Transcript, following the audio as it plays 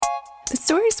The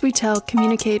stories we tell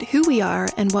communicate who we are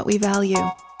and what we value.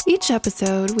 Each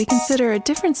episode, we consider a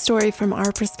different story from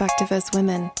our perspective as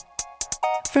women.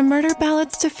 From murder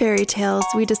ballads to fairy tales,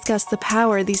 we discuss the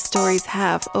power these stories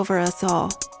have over us all.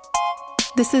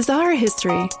 This is our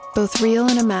history, both real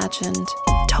and imagined,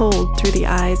 told through the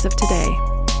eyes of today.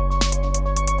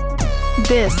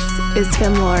 This is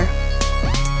FemLore.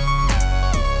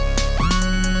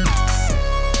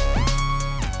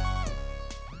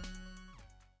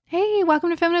 Hey,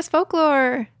 welcome to Feminist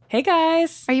Folklore. Hey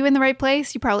guys. Are you in the right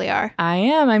place? You probably are. I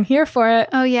am. I'm here for it.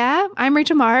 Oh yeah? I'm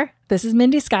Rachel Marr. This is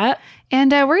Mindy Scott.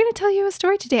 And we're going to tell you a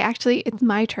story today. Actually, it's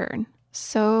my turn.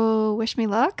 So wish me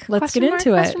luck. Let's get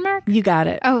into it. You got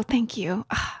it. Oh, thank you.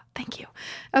 Thank you.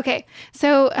 Okay.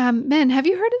 So, Min, have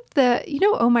you heard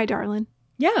of Oh My Darlin'?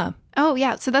 Yeah. Oh,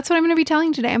 yeah. So that's what I'm going to be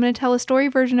telling today. I'm going to tell a story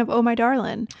version of Oh My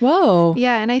Darlin'. Whoa.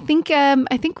 Yeah, and I think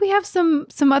we have some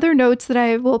other notes that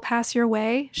I will pass your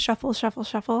way. Shuffle, shuffle,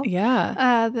 shuffle.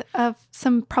 Yeah. Of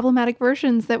some problematic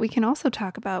versions that we can also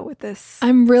talk about with this.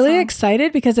 I'm really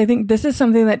excited because I think this is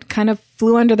something that kind of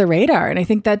flew under the radar. And I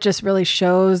think that just really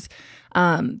shows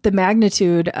the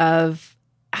magnitude of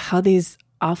how these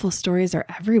awful stories are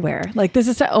everywhere. Like this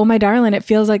is, Oh My Darlin', it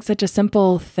feels like such a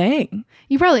simple thing.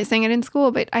 You probably sang it in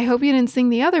school, but I hope you didn't sing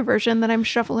the other version that I'm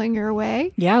shuffling your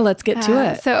way. Yeah, let's get to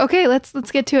it. So, okay, let's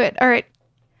get to it. All right.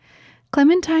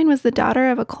 Clementine was the daughter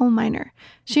of a coal miner.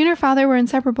 She and her father were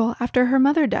inseparable after her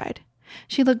mother died.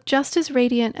 She looked just as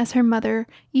radiant as her mother,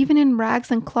 even in rags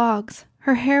and clogs.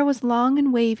 Her hair was long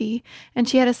and wavy, and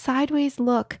she had a sideways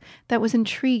look that was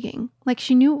intriguing, like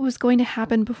she knew what was going to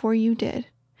happen before you did.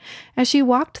 As she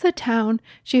walked the town,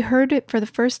 she heard it for the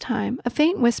first time, a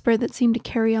faint whisper that seemed to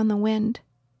carry on the wind.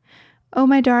 Oh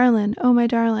my darling, my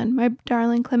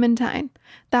darling Clementine,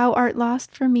 thou art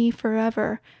lost for me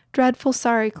forever, dreadful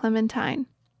sorry Clementine.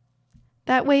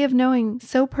 That way of knowing,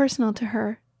 so personal to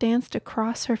her, danced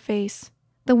across her face.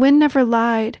 The wind never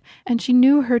lied, and she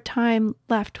knew her time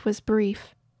left was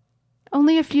brief.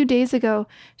 Only a few days ago,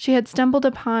 she had stumbled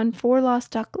upon 4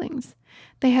 lost ducklings.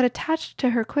 They had attached to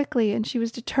her quickly, and she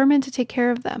was determined to take care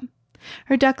of them.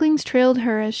 Her ducklings trailed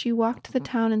her as she walked to the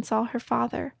town and saw her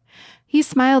father. He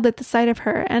smiled at the sight of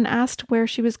her and asked where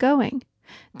she was going.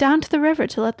 Down to the river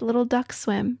to let the little ducks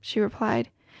swim, she replied.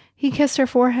 He kissed her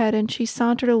forehead, and she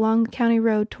sauntered along the county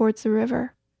road towards the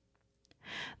river.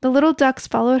 The little ducks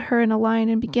followed her in a line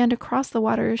and began to cross the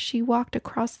water as she walked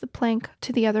across the plank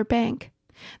to the other bank.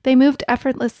 They moved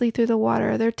effortlessly through the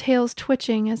water, their tails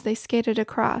twitching as they skated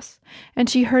across, and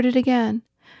she heard it again.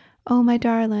 Oh my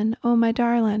darling, my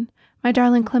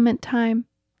darling Clementine,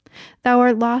 thou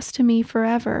art lost to me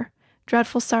forever,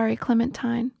 dreadful sorry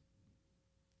Clementine.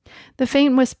 The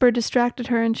faint whisper distracted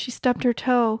her, and she stubbed her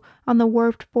toe on the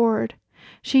warped board.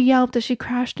 She yelped as she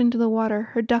crashed into the water.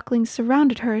 Her ducklings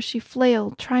surrounded her as she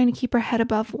flailed, trying to keep her head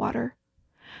above water.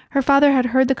 Her father had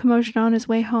heard the commotion on his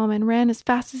way home and ran as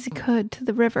fast as he could to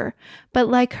the river, but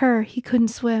like her, he couldn't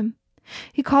swim.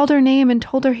 He called her name and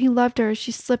told her he loved her as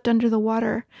she slipped under the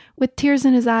water. With tears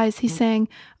in his eyes, he sang,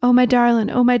 Oh my darling,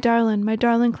 my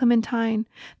darling Clementine,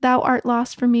 thou art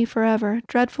lost for me forever,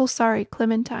 dreadful sorry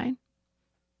Clementine.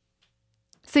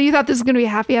 So you thought this was going to be a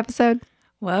happy episode?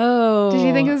 Whoa. Did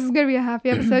you think this was going to be a happy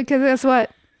episode? Because guess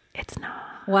what? It's not.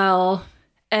 Well,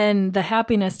 and the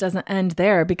happiness doesn't end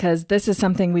there because this is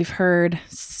something we've heard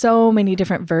so many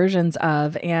different versions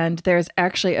of. And there's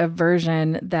actually a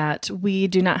version that we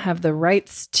do not have the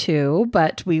rights to,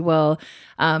 but we will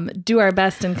do our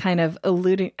best in kind of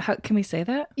alluding. How can we say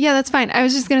that? Yeah, that's fine. I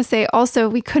was just going to say also,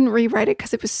 we couldn't rewrite it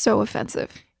because it was so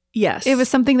offensive. Yes. It was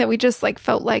something that we just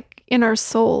felt like in our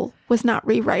soul was not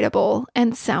rewritable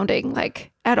and sounding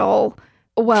like at all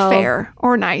fair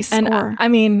or nice. And I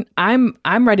mean, I'm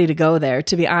ready to go there,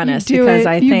 to be honest, because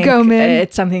I think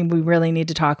it's something we really need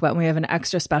to talk about. And we have an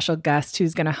extra special guest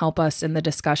who's going to help us in the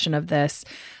discussion of this.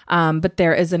 But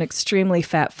there is an extremely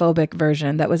fat-phobic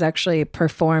version that was actually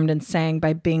performed and sang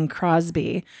by Bing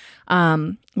Crosby,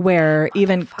 where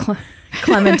even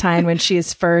Clementine, when she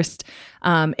is first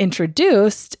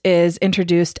introduced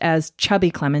as Chubby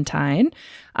Clementine,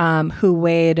 who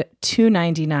weighed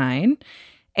 299.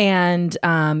 And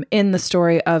in the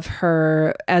story of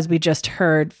her, as we just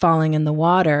heard, falling in the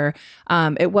water,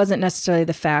 it wasn't necessarily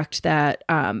the fact that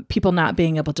people not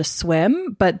being able to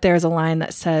swim, but there's a line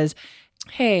that says,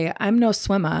 hey, I'm no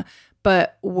swimmer,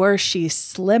 but were she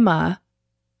slimmer,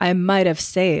 I might have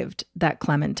saved that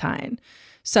Clementine.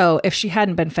 So if she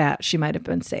hadn't been fat, she might have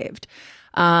been saved.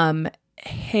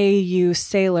 Hey, you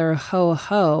sailor, ho,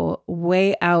 ho,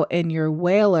 way out in your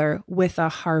whaler with a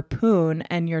harpoon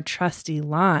and your trusty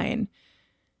line.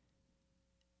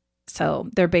 So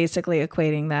they're basically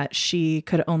equating that she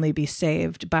could only be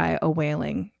saved by a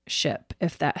whaling ship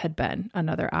if that had been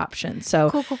another option. So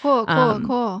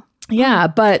cool. Yeah,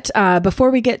 but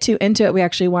before we get into it, we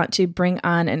actually want to bring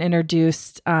on and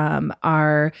introduce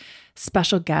our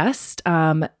special guest,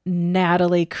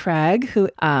 Natalie Craig, who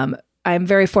I'm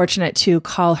very fortunate to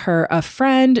call her a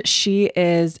friend. She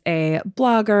is a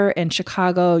blogger in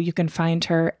Chicago. You can find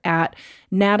her at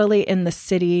Natalie in the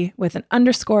City with an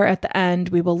underscore at the end.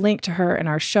 We will link to her in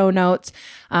our show notes.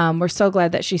 We're so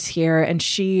glad that she's here, and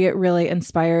she really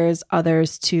inspires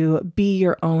others to be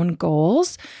your own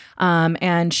goals.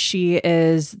 And she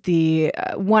is the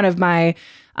one of my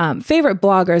favorite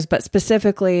bloggers, but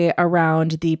specifically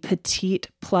around the petite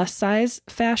plus size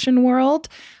fashion world.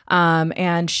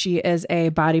 And she is a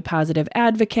body positive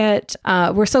advocate.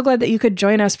 We're so glad that you could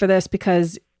join us for this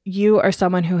because you are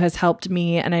someone who has helped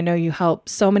me, and I know you help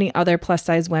so many other plus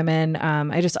size women.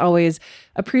 I just always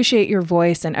appreciate your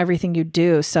voice and everything you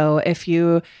do. So if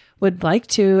you would like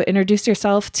to introduce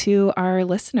yourself to our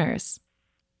listeners.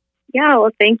 Yeah, well,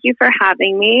 thank you for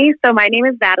having me. So my name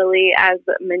is Natalie. As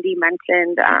Mindy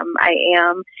mentioned, I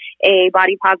am a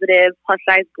body positive plus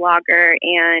size blogger,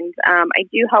 and I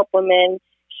do help women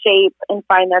shape and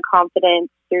find their confidence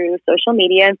through social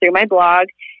media and through my blog.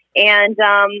 And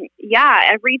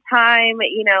every time,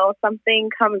 something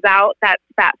comes out that's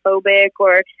fat phobic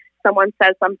or someone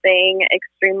says something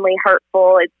extremely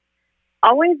hurtful, it's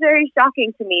always very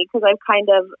shocking to me because I've kind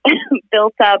of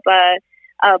built up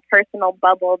a personal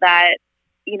bubble that,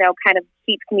 kind of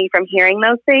keeps me from hearing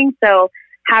those things. So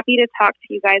happy to talk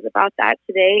to you guys about that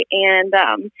today. And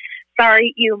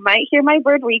sorry, you might hear my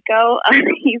bird Rico.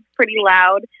 He's pretty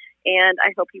loud, and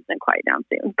I hope he's been quiet down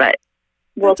soon, but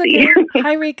we'll see. Okay.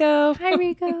 Hi, Rico. Hi,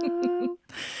 Rico.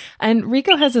 And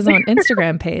Rico has his own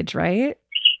Instagram page, right?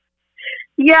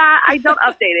 Yeah, I don't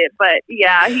update it, but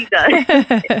yeah, he does.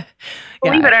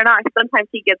 Believe it or not, sometimes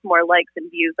he gets more likes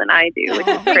and views than I do, which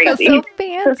is crazy. So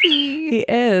fancy. He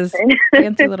is.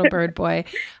 Fancy little bird boy.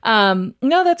 No,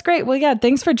 that's great. Well, yeah,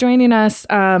 thanks for joining us.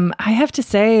 I have to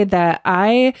say that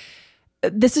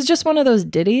this is just one of those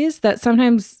ditties that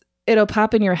sometimes it'll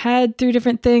pop in your head through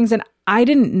different things. And I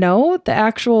didn't know the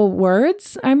actual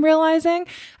words, I'm realizing.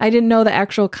 I didn't know the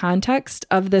actual context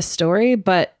of this story,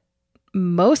 but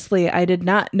mostly I did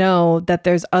not know that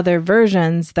there's other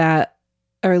versions that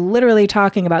are literally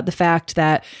talking about the fact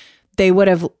that they would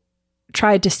have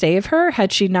tried to save her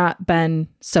had she not been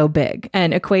so big,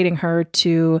 and equating her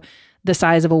to the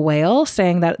size of a whale,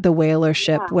 saying that the whaler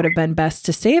ship would have been best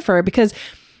to save her. Because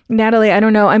Natalie, I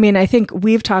don't know. I mean, I think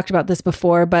we've talked about this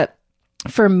before, but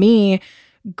for me,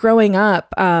 growing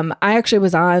up, I actually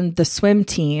was on the swim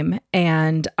team,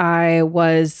 and I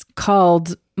was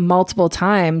called multiple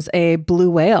times a blue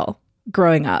whale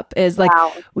growing up. Is like,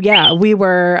 yeah, we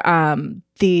were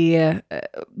the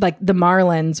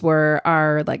Marlins were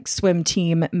our like swim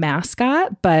team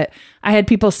mascot, but I had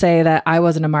people say that I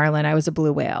wasn't a Marlin, I was a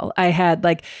blue whale. I had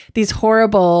like these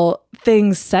horrible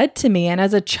things said to me, and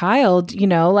as a child,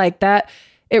 like that,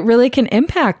 it really can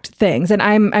impact things. And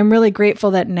I'm really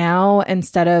grateful that now,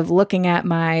 instead of looking at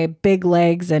my big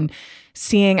legs and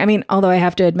seeing, I mean, although I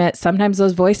have to admit, sometimes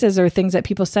those voices or things that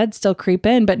people said still creep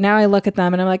in, but now I look at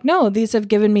them and I'm like, no, these have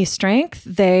given me strength.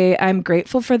 I'm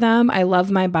grateful for them. I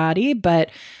love my body, but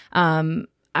I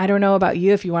don't know about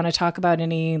you, if you want to talk about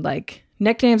any like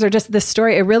nicknames or just this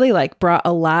story. It really like brought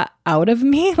a lot out of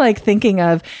me, like thinking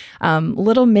of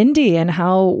little Mindy and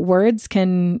how words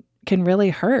can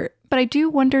really hurt. But I do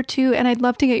wonder too, and I'd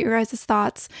love to get your guys'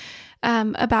 thoughts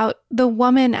about the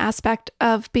woman aspect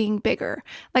of being bigger.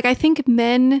 Like, I think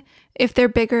men, if they're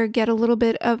bigger, get a little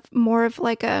bit of more of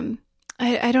like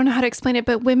I don't know how to explain it,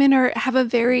 but women have a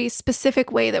very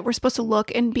specific way that we're supposed to look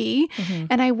and be. Mm-hmm.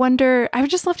 And I wonder, I would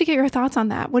just love to get your thoughts on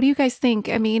that. What do you guys think?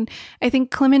 I mean, I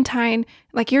think Clementine,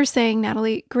 like you're saying,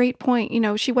 Natalie, great point.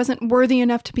 She wasn't worthy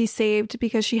enough to be saved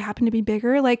because she happened to be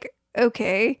bigger. Like,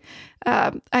 okay.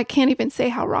 I can't even say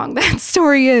how wrong that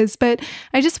story is, but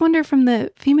I just wonder from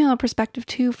the female perspective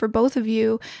too, for both of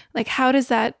you, like how does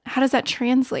that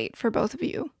translate for both of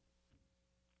you?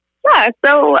 Yeah,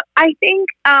 so I think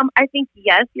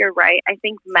yes, you're right. I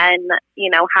think men,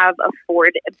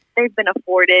 they've been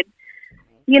afforded,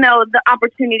 the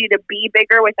opportunity to be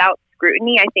bigger without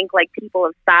scrutiny. I think like people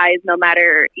of size, no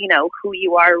matter, who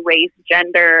you are, race,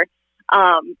 gender,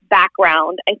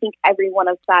 background, I think everyone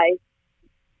of size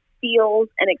feels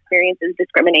and experiences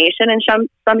discrimination in some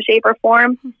shape or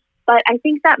form. But I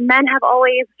think that men have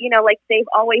always, they've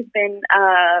always been,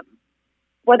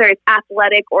 whether it's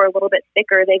athletic or a little bit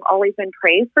thicker, they've always been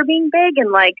praised for being big.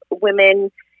 And like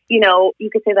women, you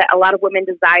could say that a lot of women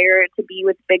desire to be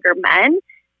with bigger men.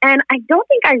 And I don't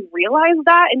think I realized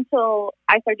that until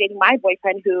I started dating my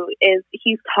boyfriend,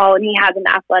 he's tall and he has an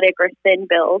athletic or thin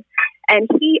build. And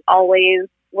he always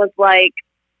was like,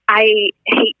 I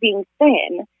hate being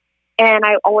thin. And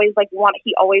I always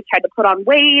he always tried to put on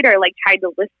weight or like tried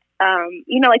to lift,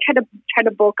 try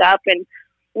to bulk up and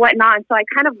whatnot. And so I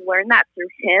kind of learned that through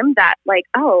him that like,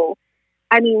 oh,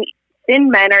 I mean, thin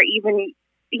men are even,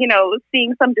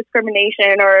 seeing some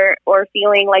discrimination or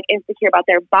feeling like insecure about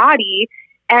their body.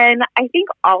 And I think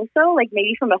also like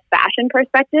maybe from a fashion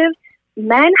perspective,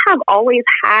 men have always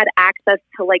had access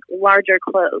to like larger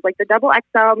clothes. Like the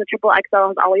XXL and the XXL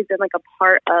has always been like a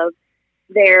part of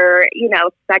their,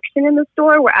 section in the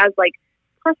store, whereas like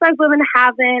plus size women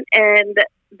haven't. And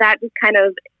that just kind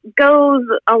of goes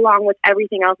along with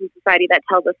everything else in society that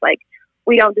tells us like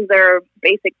we don't deserve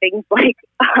basic things like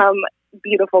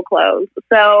beautiful clothes.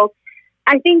 So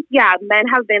I think, men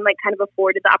have been like kind of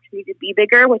afforded the opportunity to be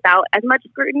bigger without as much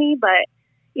scrutiny, but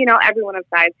everyone of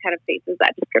size kind of faces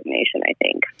that discrimination, I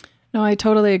think. No, I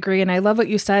totally agree. And I love what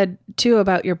you said too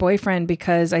about your boyfriend,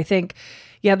 because I think,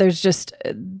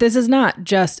 this is not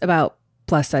just about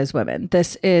plus size women.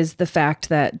 This is the fact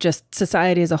that just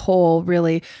society as a whole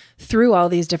really through all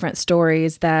these different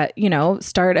stories that,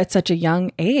 start at such a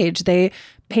young age, they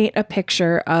paint a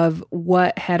picture of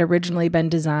what had originally been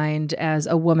designed as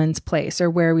a woman's place or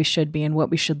where we should be and what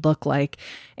we should look like.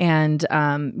 And,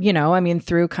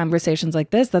 through conversations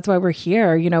like this, that's why we're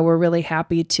here. We're really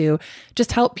happy to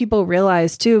just help people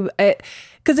realize too,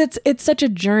 because it's such a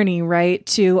journey, right?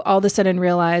 To all of a sudden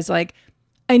realize like,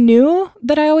 I knew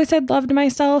that I always had loved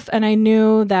myself and I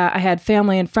knew that I had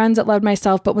family and friends that loved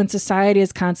myself. But when society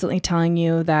is constantly telling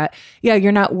you that,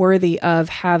 you're not worthy of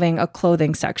having a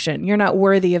clothing section, you're not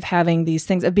worthy of having these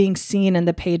things, of being seen in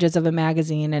the pages of a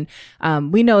magazine.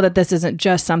 And we know that this isn't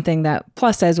just something that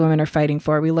plus size women are fighting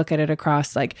for. We look at it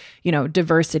across like,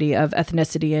 diversity of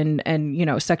ethnicity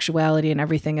and sexuality and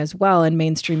everything as well in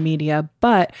mainstream media.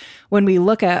 But when we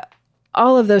look at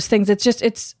all of those things,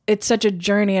 it's such a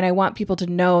journey. And I want people to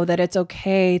know that it's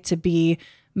okay to be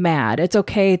mad. It's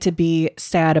okay to be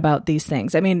sad about these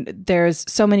things. I mean, there's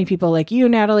so many people like you,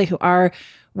 Natalie, who are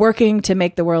working to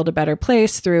make the world a better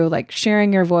place through like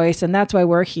sharing your voice. And that's why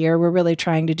we're here. We're really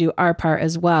trying to do our part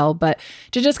as well. But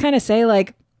to just kind of say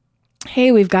like,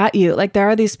 hey, we've got you. Like there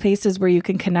are these places where you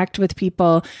can connect with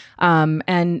people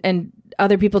and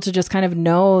other people to just kind of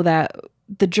know that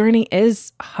the journey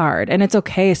is hard and it's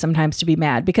okay sometimes to be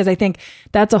mad, because I think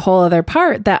that's a whole other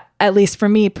part that, at least for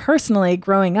me personally,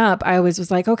 growing up, I always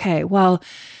was like, okay, well,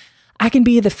 I can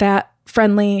be the fat,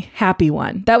 friendly, happy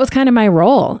one. That was kind of my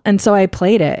role. And so I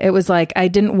played it. It was like, I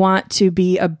didn't want to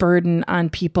be a burden on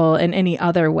people in any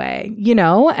other way,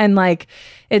 and like,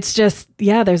 it's just,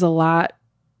 there's a lot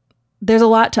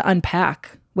to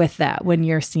unpack with that when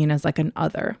you're seen as like an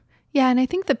other. Yeah, and I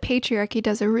think the patriarchy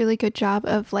does a really good job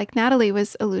of, like Natalie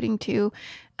was alluding to,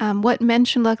 what men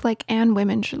should look like and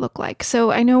women should look like.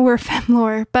 So I know we're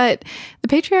femlore, but the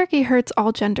patriarchy hurts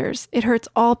all genders. It hurts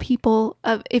all people.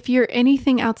 If you're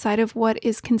anything outside of what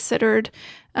is considered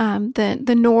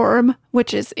the norm,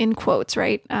 which is in quotes,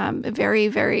 right? Very,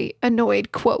 very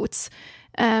annoyed quotes.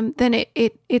 Then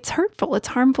it's hurtful. It's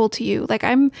harmful to you. Like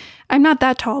I'm not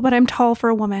that tall, but I'm tall for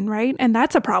a woman, right? And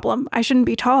that's a problem. I shouldn't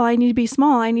be tall. I need to be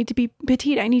small. I need to be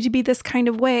petite. I need to be this kind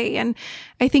of way. And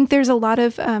I think there's a lot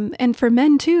of, and for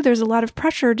men too, there's a lot of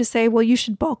pressure to say, well, you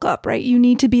should bulk up, right? You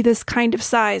need to be this kind of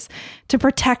size to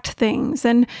protect things.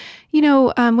 And,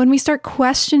 when we start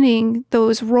questioning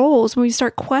those roles, when we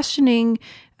start questioning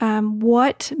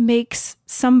what makes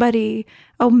somebody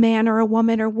a man or a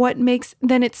woman, or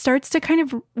then it starts to kind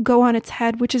of go on its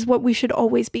head, which is what we should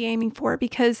always be aiming for,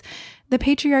 because the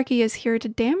patriarchy is here to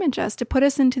damage us, to put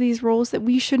us into these roles that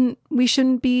we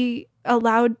shouldn't be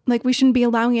allowed, like we shouldn't be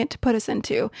allowing it to put us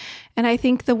into. And I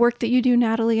think the work that you do,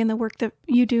 Natalie, and the work that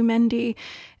you do, Mindy,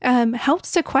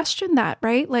 helps to question that,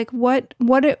 right? Like what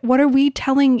are we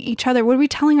telling each other? What are we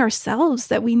telling ourselves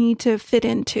that we need to fit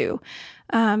into?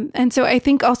 And so I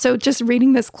think also just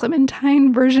reading this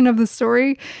Clementine version of the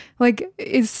story, like,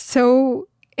 is so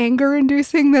anger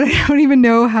inducing that I don't even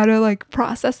know how to like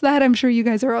process that. I'm sure you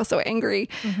guys are also angry.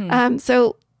 Mm-hmm.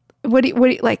 So what do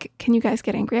you like, can you guys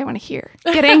get angry? I want to hear.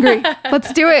 Get angry.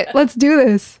 Let's do it. Let's do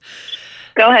this.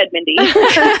 Go ahead, Mindy.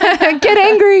 Get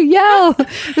angry. Yell.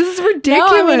 This is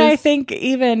ridiculous. No, I mean, I think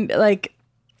even like,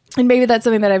 and maybe that's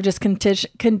something that I've just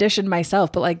conditioned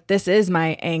myself, but like, this is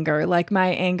my anger. Like my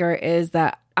anger is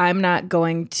that I'm not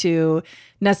going to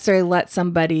necessarily let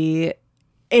somebody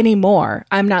anymore.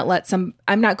 I'm not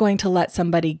going to let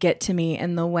somebody get to me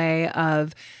in the way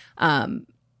of,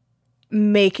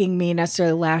 making me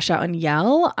necessarily lash out and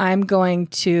yell. I'm going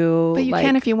to. But you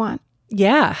can if you want.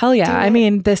 Yeah, hell yeah. I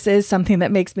mean, this is something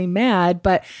that makes me mad,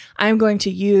 but I'm going to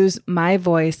use my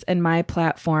voice and my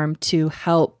platform to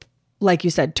help, like you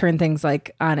said, turn things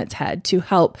like on its head, to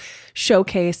help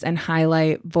showcase and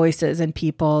highlight voices and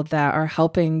people that are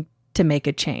helping to make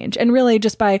a change. And really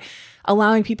just by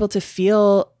allowing people to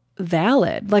feel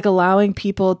valid, like allowing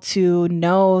people to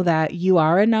know that you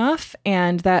are enough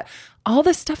and that all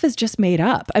this stuff is just made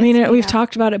up. I mean, we've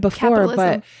talked about it before, Capitalism.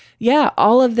 But yeah,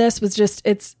 all of this was just,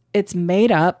 it's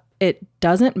made up. It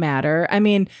doesn't matter. I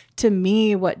mean, to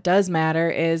me, what does matter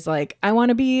is like, I want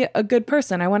to be a good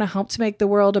person. I want to help to make the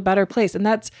world a better place. And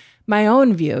that's my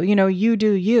own view. You know, you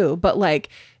do you, but like,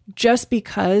 just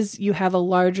because you have a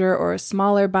larger or a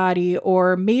smaller body,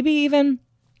 or maybe even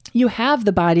you have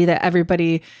the body that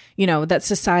everybody, you know, that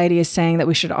society is saying that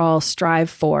we should all strive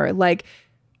for, like,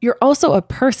 you're also a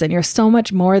person. You're so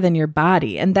much more than your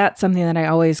body. And that's something that I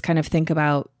always kind of think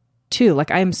about too.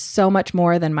 Like, I'm so much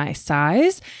more than my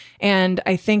size. And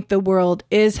I think the world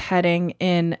is heading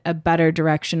in a better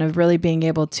direction of really being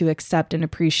able to accept and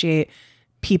appreciate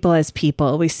people as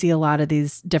people. We see a lot of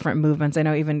these different movements. I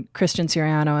know even Christian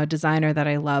Siriano, a designer that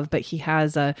I love, but he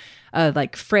has a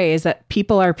like phrase that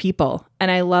people are people. And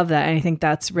I love that. And I think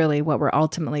that's really what we're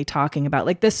ultimately talking about.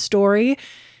 Like this story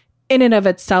in and of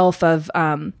itself of,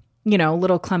 you know,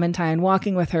 little Clementine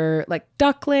walking with her like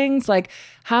ducklings, like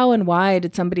how and why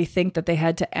did somebody think that they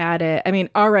had to add it? I mean,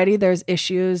 already there's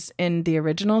issues in the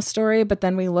original story, but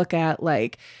then we look at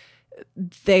like,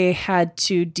 they had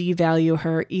to devalue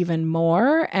her even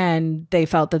more. And they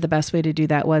felt that the best way to do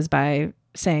that was by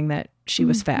saying that she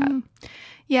was fat.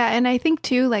 Yeah. And I think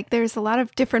too, like there's a lot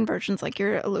of different versions like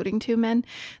you're alluding to, men.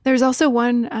 There's also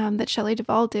one that Shelley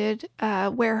Duvall did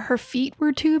where her feet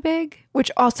were too big, which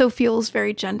also feels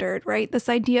very gendered, right? This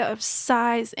idea of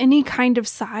size, any kind of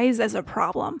size as a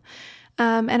problem.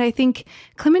 And I think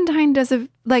Clementine does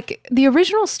like the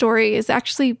original story is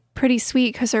actually pretty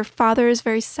sweet because her father is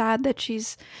very sad that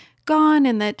she's gone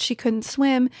and that she couldn't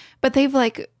swim, but they've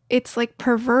like, it's like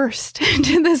perversed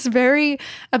into this very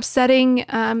upsetting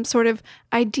sort of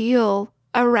ideal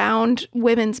around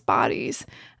women's bodies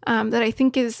that I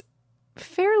think is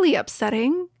fairly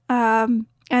upsetting.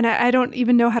 And I don't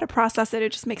even know how to process it.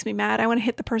 It just makes me mad. I want to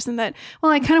hit the person that,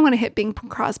 well, I kind of want to hit Bing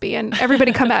Crosby and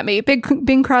everybody come at me. Big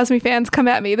Bing Crosby fans come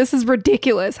at me. This is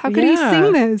ridiculous. How could he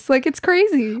sing this? Like, it's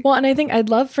crazy. Well, and I think I'd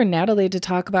love for Natalie to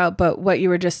talk about, but what you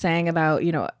were just saying about,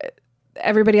 you know,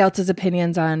 everybody else's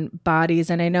opinions on bodies.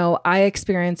 And I know I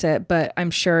experience it, but I'm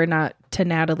sure not to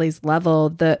Natalie's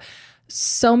level.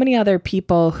 So many other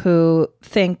people who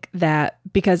think that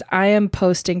because I am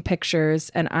posting pictures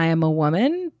and I am a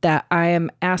woman, that I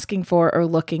am asking for or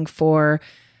looking for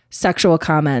sexual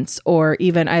comments, or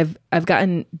even I've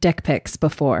gotten dick pics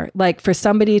before. Like for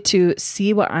somebody to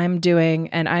see what I'm doing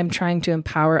and I'm trying to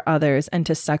empower others and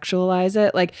to sexualize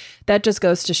it, like that just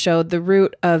goes to show the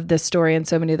root of the story and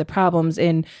so many of the problems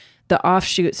in the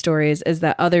offshoot stories is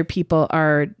that other people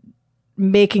are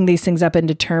making these things up and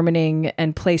determining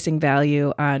and placing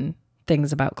value on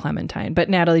things about Clementine. But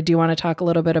Natalie, do you want to talk a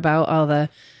little bit about all the,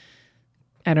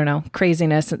 I don't know,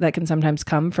 craziness that can sometimes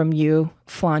come from you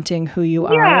flaunting who you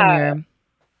are? And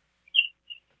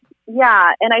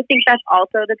yeah, and I think that's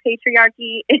also the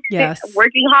patriarchy. Yes.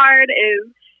 Working hard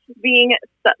is being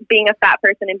a fat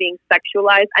person and being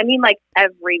sexualized. I mean, like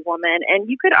every woman, and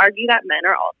you could argue that men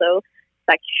are also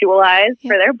sexualized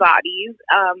for their bodies.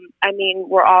 I mean,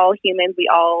 we're all humans. We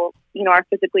all, you know, are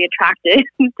physically attracted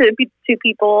to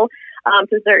people,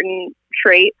 to certain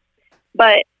traits.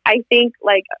 But I think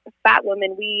like fat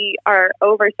women, we are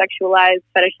over-sexualized,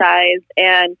 fetishized,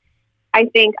 and I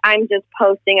think I'm just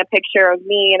posting a picture of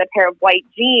me in a pair of white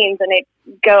jeans, and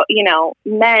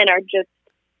men are just,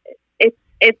 it's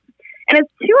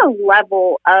to a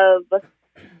level of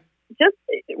just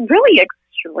really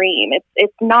extreme.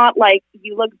 It's not like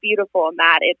you look beautiful in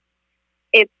that.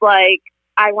 It's like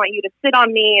I want you to sit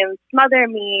on me and smother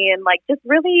me and like just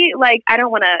really like I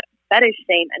don't want to fetish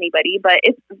shame anybody, but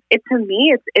it's to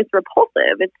me it's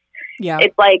repulsive.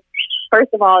 It's like, first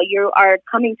of all, you are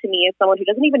coming to me as someone who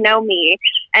doesn't even know me,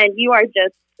 and you are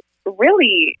just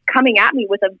really coming at me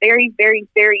with a very, very,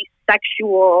 very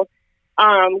sexual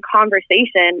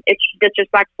conversation. It's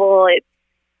disrespectful.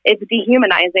 It's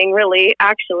dehumanizing, really,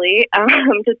 actually,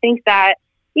 to think that,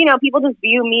 you know, people just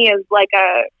view me as like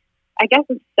a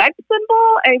sex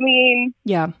symbol. I mean,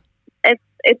 yeah, it's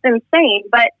insane.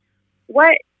 But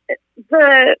when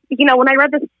I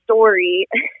read the story,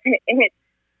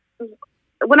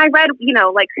 when I read, you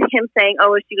know, like him saying,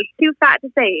 oh, she was too fat to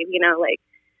save, you know, like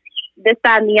this,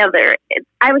 that, and the other.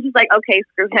 I was just like, okay,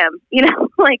 screw him. You know,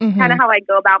 like kind of how I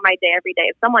go about my day every day.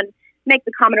 If someone makes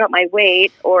a comment about my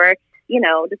weight or, you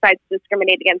know, decides to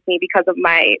discriminate against me because of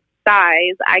my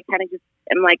size, I kind of just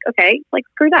am like, okay, like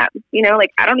screw that. You know,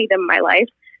 like I don't need them in my life.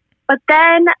 But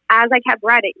then as I kept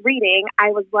reading, I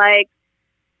was like,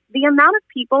 the amount of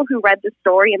people who read the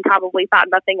story and probably thought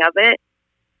nothing of it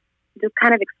just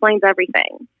kind of explains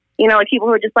everything. You know, like people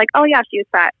who are just like, oh yeah, she was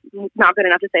fat, not good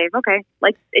enough to save. Okay.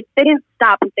 Like they didn't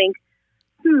stop and think,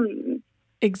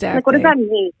 exactly. Like, what does that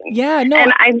mean? Yeah, no.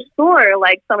 And I'm sure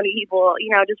like so many people, you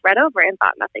know, just read over it and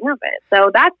thought nothing of it. So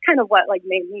that's kind of what like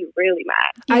made me really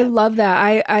mad. Yeah. I love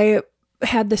that. I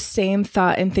had the same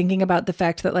thought in thinking about the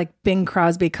fact that like Bing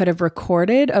Crosby could have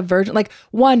recorded a version, like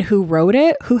one, who wrote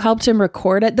it, who helped him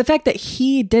record it, the fact that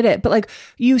he did it. But like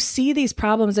you see these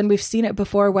problems, and we've seen it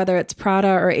before, whether it's Prada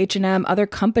or H&M, other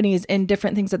companies in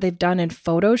different things that they've done in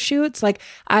photo shoots. Like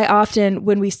I often,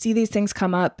 when we see these things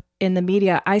come up in the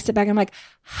media, I sit back and I'm like,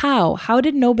 how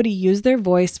did nobody use their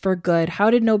voice for good?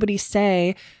 How did nobody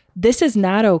say this is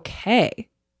not okay?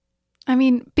 I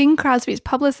mean, Bing Crosby's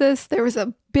publicist, there was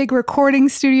a big recording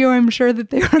studio, I'm sure,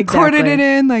 that they recorded it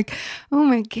in. Like, oh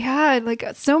my God, like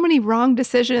so many wrong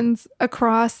decisions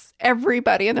across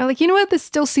everybody. And they're like, you know what? This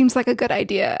still seems like a good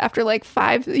idea after like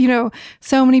 5, you know,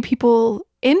 so many people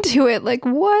into it. Like,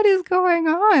 what is going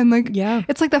on? Like, yeah,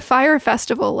 it's like the Fire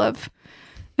Festival of...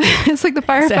 it's like the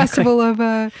Fire Festival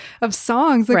of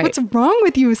songs. Like, what's wrong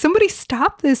with you? Somebody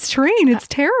stop this train. It's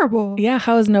terrible. Yeah,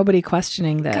 how is nobody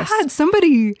questioning this? God,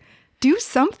 somebody... do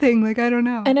something. Like, I don't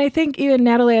know. And I think even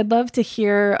Natalie, I'd love to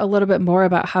hear a little bit more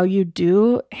about how you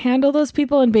do handle those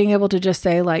people and being able to just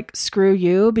say like, screw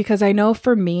you. Because I know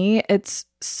for me, it's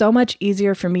so much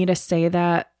easier for me to say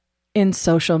that in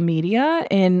social media.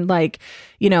 And like,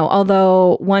 you know,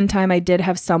 although one time I did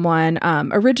have someone,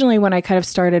 originally when I kind of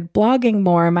started blogging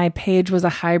more, my page was a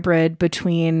hybrid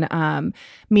between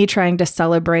me trying to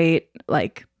celebrate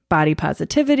like body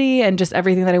positivity and just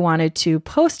everything that I wanted to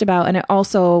post about. And it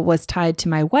also was tied to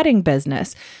my wedding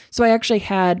business. So I actually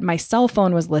had my cell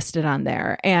phone was listed on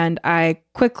there. And I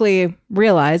quickly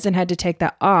realized and had to take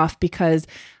that off because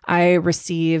I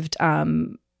received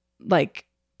like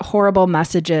horrible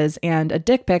messages and a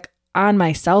dick pic on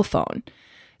my cell phone.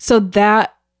 So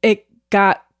that it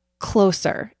got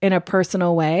closer in a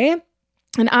personal way.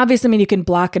 And obviously, I mean, you can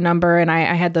block a number, and I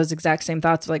had those exact same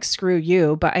thoughts, like, screw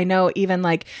you. But I know even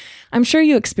like, I'm sure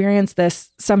you experience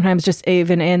this sometimes just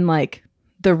even in like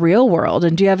the real world.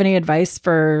 And do you have any advice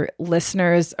for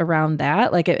listeners around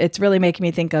that? Like, it's really making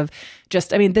me think of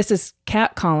just, I mean, this is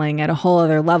catcalling at a whole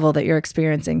other level that you're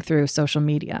experiencing through social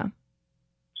media.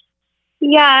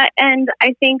 Yeah. And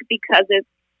I think because it's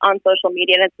on social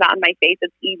media and it's not in my face,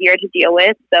 it's easier to deal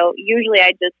with. So usually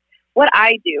what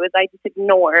I do is I just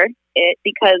ignore it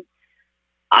because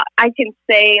I can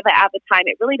say that at the time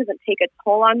it really doesn't take a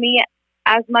toll on me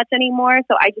as much anymore.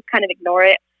 So I just kind of ignore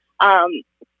it.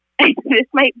 This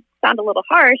might sound a little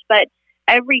harsh, but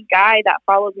every guy that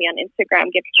follows me on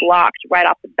Instagram gets blocked right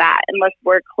off the bat unless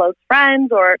we're close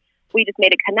friends or we just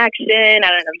made a connection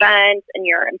at an event and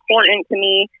you're important to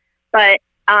me. But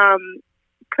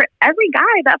every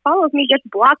guy that follows me gets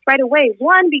blocked right away.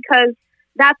 One, because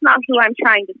that's not who I'm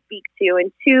trying to speak to.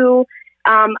 And two,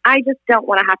 I just don't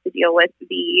want to have to deal with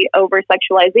the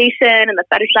over-sexualization and the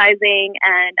fetishizing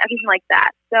and everything like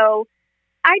that. So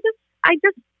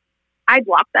I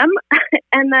block them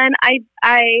and then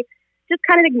I just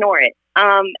kind of ignore it.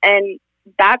 And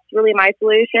that's really my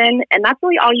solution. And that's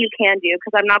really all you can do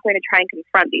because I'm not going to try and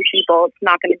confront these people. It's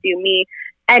not going to do me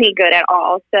any good at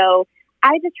all. So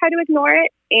I just try to ignore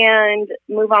it and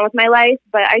move on with my life.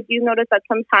 But I do notice that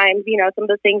sometimes, you know, some of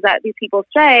the things that these people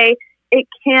say, it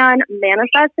can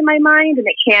manifest in my mind and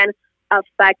it can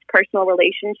affect personal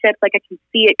relationships. Like I can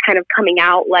see it kind of coming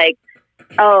out like,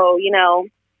 oh, you know,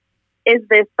 is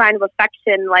this sign of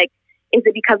affection? Like, is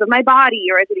it because of my body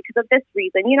or is it because of this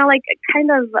reason? You know, like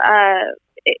kind of,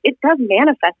 it does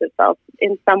manifest itself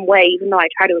in some way, even though I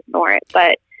try to ignore it.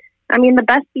 But I mean, the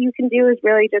best you can do is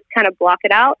really just kind of block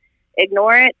it out,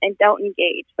 ignore it, and don't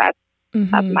engage. That's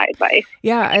my advice.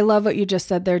 Yeah, I love what you just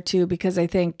said there too, because I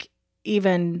think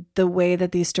even the way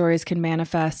that these stories can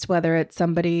manifest, whether it's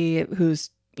somebody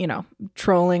who's, you know,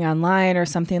 trolling online or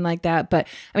something like that. But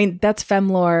I mean, that's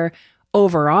femlore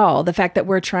overall, the fact that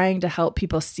we're trying to help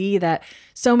people see that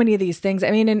so many of these things,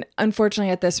 I mean, and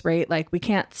unfortunately at this rate, like we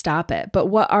can't stop it, but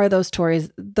what are those stories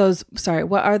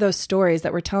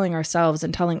that we're telling ourselves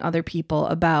and telling other people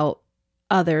about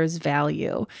others'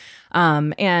 value?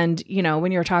 And, you know,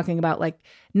 when you're talking about like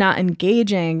not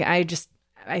engaging,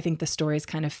 I think the story is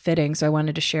kind of fitting. So I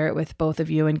wanted to share it with both of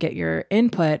you and get your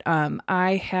input.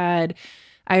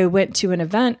 I went to an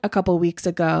event a couple weeks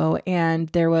ago, and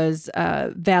there was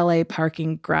a valet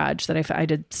parking garage that I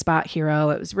did Spot Hero.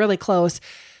 It was really close.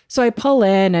 So I pull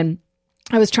in, and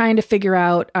I was trying to figure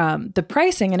out the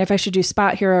pricing and if I should do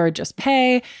Spot Hero or just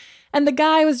pay. And the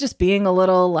guy was just being a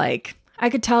little like, I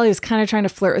could tell he was kind of trying to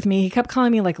flirt with me. He kept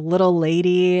calling me like little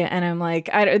lady. And I'm like,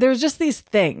 there was just these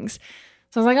things.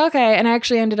 So I was like, okay. And I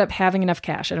actually ended up having enough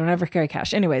cash. I don't ever carry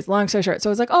cash. Anyways, long story short. So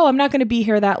I was like, oh, I'm not going to be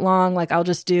here that long. Like, I'll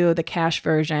just do the cash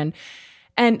version.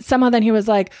 And somehow then he was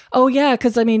like, oh yeah,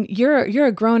 because I mean, you're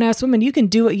a grown ass woman. You can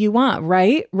do what you want,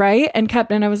 right? Right? And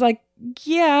I was like,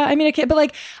 yeah, I mean, I can't, but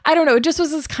like, I don't know. It just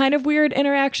was this kind of weird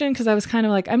interaction because I was kind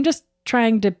of like, I'm just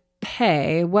trying to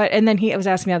pay what. And then he was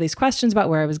asking me all these questions about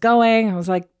where I was going. I was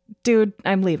like, dude,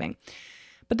 I'm leaving.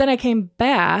 But then I came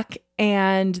back,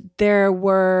 and there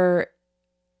were,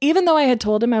 even though I had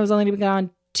told him I was only going to be gone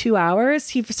 2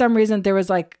 hours, for some reason, there was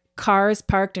like cars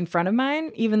parked in front of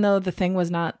mine, even though the thing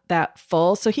was not that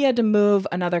full. So he had to move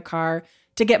another car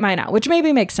to get mine out, which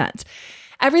maybe makes sense.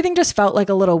 Everything just felt like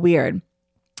a little weird.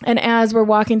 And as we're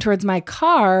walking towards my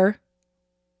car,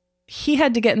 he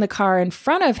had to get in the car in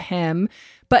front of him.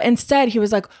 But instead he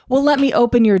was like, well, let me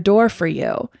open your door for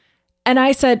you. And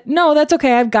I said, no, that's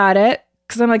okay. I've got it.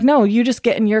 Cause I'm like, no, you just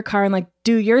get in your car and like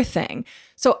do your thing.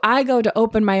 So I go to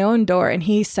open my own door, and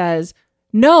he says,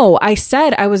 no, I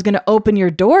said I was going to open your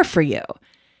door for you.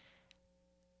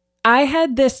 I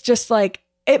had this just like,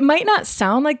 it might not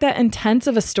sound like that intense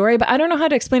of a story, but I don't know how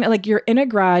to explain it. Like, you're in a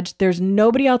garage, there's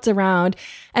nobody else around.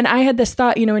 And I had this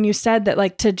thought, when you said that,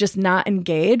 like, to just not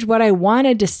engage, what I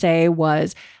wanted to say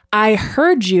was, I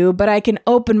heard you, but I can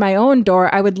open my own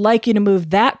door. I would like you to move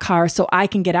that car so I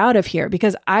can get out of here,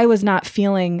 because I was not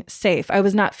feeling safe. I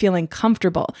was not feeling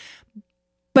comfortable,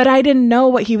 but I didn't know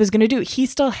what he was going to do. He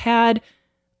still had,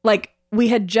 like, we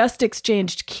had just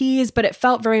exchanged keys, but it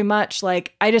felt very much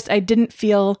like I didn't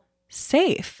feel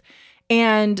safe.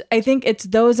 And I think it's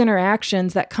those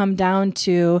interactions that come down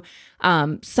to,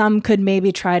 some could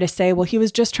maybe try to say, well, he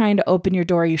was just trying to open your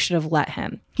door. You should have let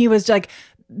him. He was like,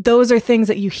 those are things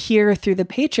that you hear through the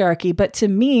patriarchy. But to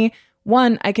me,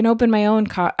 one, I can open my own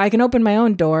car. I can open my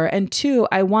own door. And two,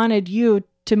 I wanted you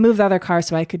to move the other car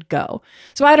so I could go.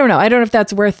 So I don't know. I don't know if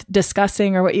that's worth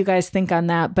discussing or what you guys think on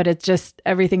that, but it's just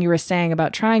everything you were saying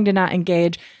about trying to not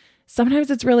engage.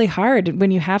 Sometimes it's really hard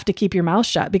when you have to keep your mouth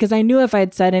shut, because I knew if I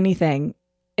had said anything,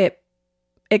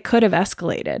 it could have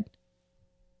escalated.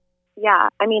 Yeah,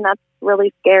 I mean, that's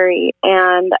really scary.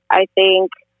 And I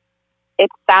think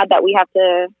it's sad that we have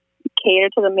to cater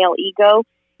to the male ego,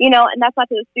 and that's not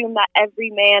to assume that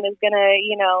every man is going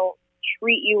to,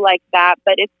 treat you like that.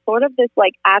 But it's sort of this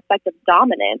like aspect of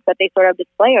dominance that they sort of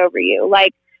display over you.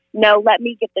 Like, no, let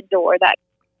me get the door. That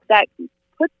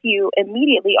puts you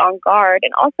immediately on guard,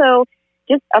 and also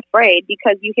just afraid,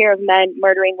 because you hear of men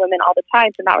murdering women all the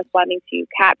time for not responding to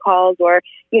catcalls or,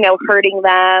 hurting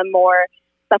them or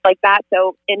stuff like that.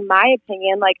 So in my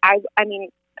opinion, like, I mean,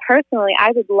 personally,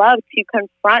 I would love to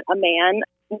confront a man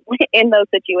in those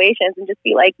situations and just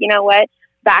be like, you know what,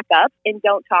 back up and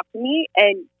don't talk to me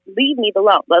and leave me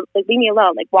alone. Like, leave me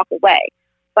alone, like, walk away.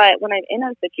 But when I'm in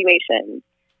those situations,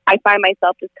 I find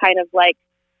myself just kind of like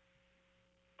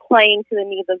playing to the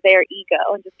needs of their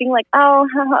ego and just being like, oh,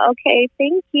 okay,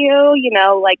 thank you,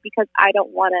 like, because I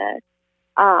don't want to,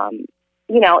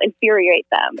 infuriate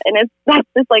them. And that's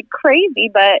just like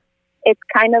crazy, but it's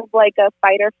kind of like a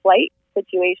fight or flight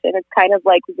situation. It's kind of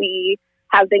like we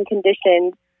have been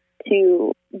conditioned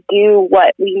to do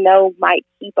what we know might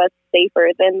keep us safer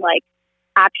than like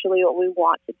actually what we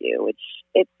want to do, which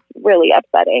it's really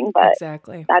upsetting, but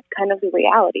exactly, that's kind of the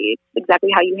reality. It's exactly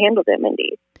how you handled it,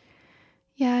 Mindy.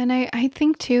 Yeah, and I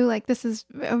think too, like, this is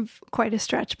quite a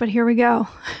stretch, but here we go.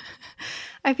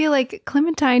 I feel like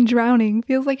Clementine drowning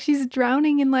feels like she's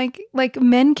drowning in like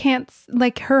men can't,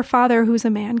 like, her father, who's a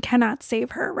man, cannot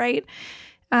save her, right?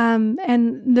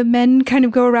 And the men kind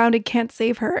of go around and can't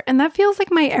save her. And that feels like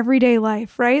my everyday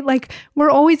life, right? Like, we're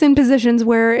always in positions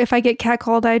where if I get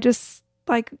catcalled, I just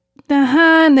like,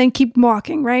 and then keep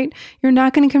walking, right? You're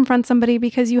not going to confront somebody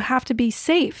because you have to be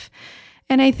safe.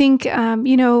 And I think,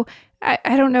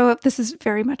 I don't know if this is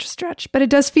very much a stretch, but it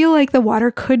does feel like the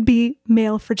water could be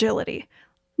male fragility.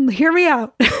 Hear me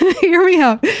out. Hear me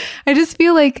out. I just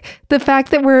feel like the fact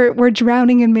that we're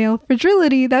drowning in male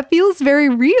fragility, that feels very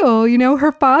real.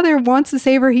 Her father wants to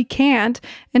save her, he can't,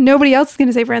 and nobody else is going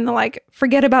to save her. And like,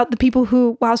 forget about the people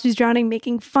who, while she's drowning,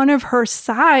 making fun of her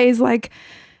size. Like,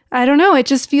 I don't know. It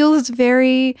just feels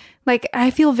very, like, I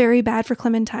feel very bad for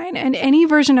Clementine. And any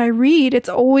version I read, it's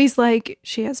always like,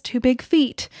 she has too big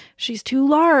feet. She's too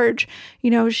large.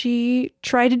 You know, she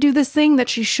tried to do this thing that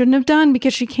she shouldn't have done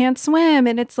because she can't swim.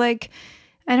 And it's like,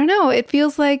 I don't know. It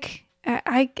feels like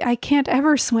I can't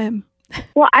ever swim.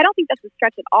 Well, I don't think that's a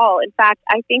stretch at all. In fact,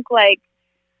 I think, like,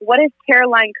 what if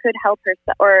Caroline could help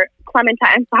herself, or Clementine,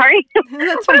 I'm sorry.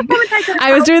 That's fine.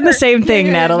 I was doing the same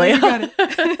thing, Natalie.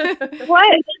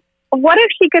 What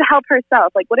if she could help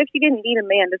herself? Like, what if she didn't need a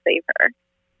man to save her?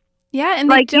 Yeah, and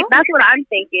like, that's what I'm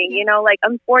thinking. You know, like,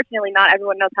 unfortunately, not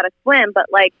everyone knows how to swim, but,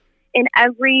 like, in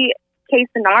every case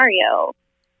scenario,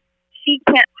 she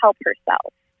can't help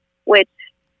herself, which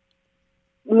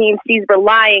means she's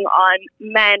relying on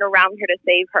men around her to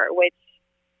save her, which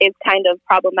is kind of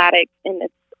problematic in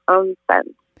its own sense.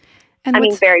 And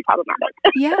very problematic.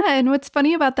 Yeah, and what's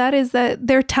funny about that is that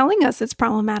they're telling us it's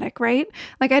problematic, right?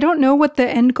 Like, I don't know what the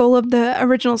end goal of the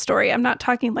original story. I'm not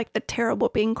talking like the terrible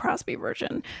Bing Crosby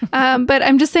version. But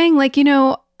I'm just saying, like, you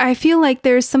know, I feel like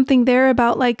there's something there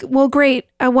about, like, well, great,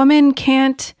 a woman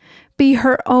can't be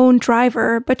her own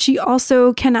driver, but she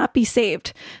also cannot be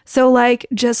saved. So, like,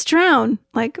 just drown.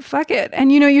 Like, fuck it.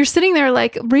 And, you know, you're sitting there,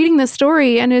 like, reading the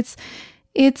story, and it's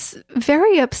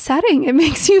very upsetting. It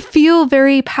makes you feel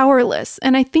very powerless.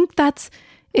 And I think that's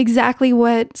exactly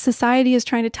what society is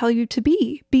trying to tell you to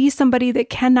be. Be somebody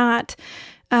that cannot,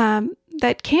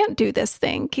 that can't do this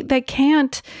thing, that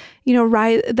can't, you know,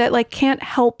 rise, that, like, can't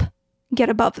help get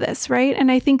above this, right?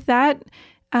 And I think that,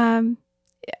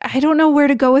 I don't know where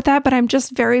to go with that, but I'm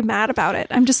just very mad about it.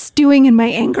 I'm just stewing in my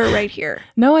anger right here.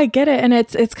 No, I get it. And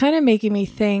it's kind of making me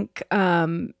think,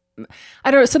 I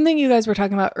don't know, something you guys were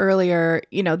talking about earlier,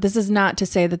 you know, this is not to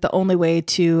say that the only way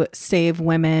to save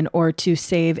women or to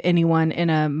save anyone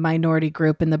in a minority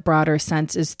group in the broader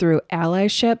sense is through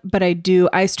allyship. But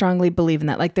I strongly believe in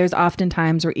that. Like, there's often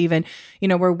times where even, you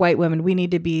know, we're white women, we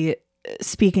need to be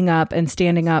speaking up and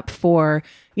standing up for,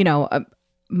 you know,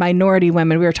 minority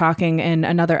women. We were talking in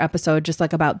another episode just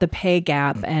like about the pay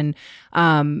gap and,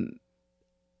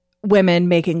 women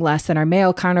making less than our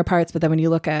male counterparts, but then when you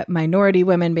look at minority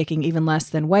women making even less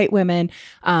than white women,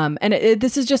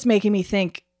 this is just making me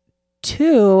think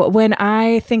too, when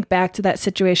I think back to that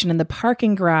situation in the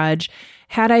parking garage,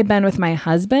 had I been with my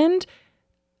husband,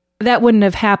 that wouldn't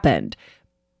have happened.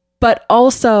 But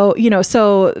also, you know,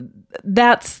 so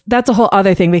that's a whole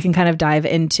other thing we can kind of dive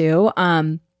into.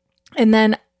 And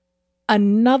then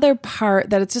another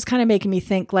part that it's just kind of making me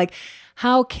think, like,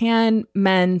 how can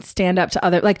men stand up to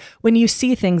other, like, when you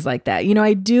see things like that, you know,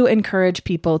 I do encourage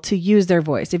people to use their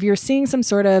voice. If you're seeing some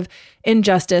sort of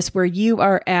injustice where you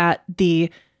are at the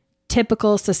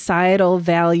typical societal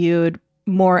valued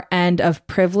more end of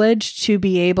privilege, to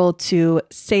be able to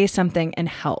say something and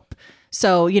help.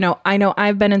 So, you know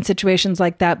I've been in situations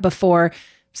like that before.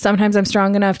 Sometimes I'm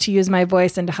strong enough to use my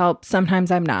voice and to help. Sometimes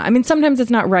I'm not. I mean, sometimes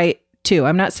it's not right too.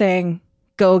 I'm not saying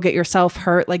go get yourself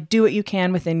hurt, like, do what you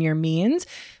can within your means.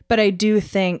 But I do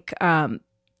think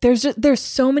there's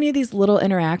so many of these little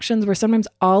interactions where sometimes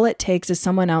all it takes is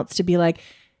someone else to be like,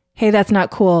 hey, that's not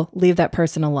cool. Leave that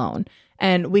person alone.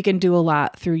 And we can do a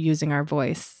lot through using our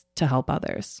voice to help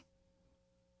others.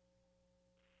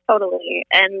 Totally.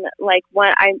 And, like,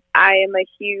 when I am a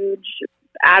huge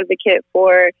advocate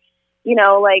for, you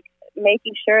know, like,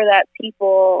 making sure that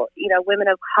people, you know, women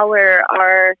of color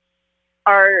are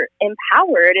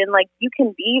empowered, and, like, you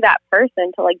can be that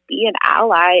person to, like, be an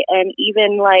ally. And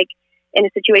even, like, in a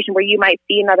situation where you might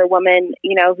see another woman,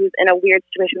 you know, who's in a weird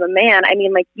situation with a man, I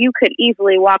mean, like, you could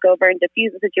easily walk over and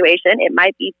diffuse the situation. It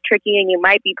might be tricky and you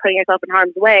might be putting yourself in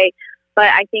harm's way, but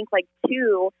I think, like,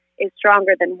 two is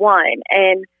stronger than one.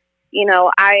 And, you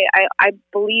know, I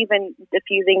believe in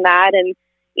diffusing that. And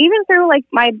even through, like,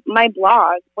 my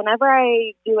blog, whenever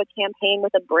I do a campaign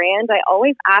with a brand, I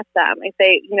always ask them, I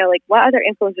say, you know, like, what other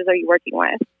influencers are you working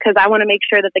with? Because I want to make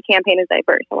sure that the campaign is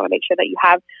diverse. I want to make sure that you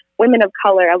have women of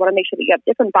color. I want to make sure that you have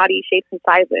different body shapes and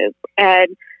sizes.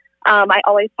 And I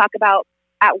always talk about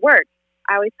at work.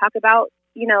 I always talk about,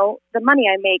 you know, the money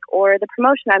I make or the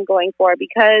promotion I'm going for,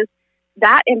 because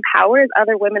that empowers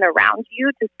other women around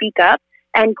you to speak up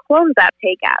and close that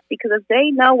pay gap, because if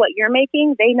they know what you're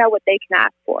making, they know what they can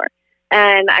ask for.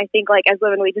 And I think, like, as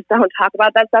women, we just don't talk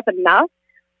about that stuff enough.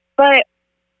 But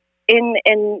in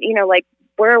you know, like,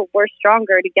 we're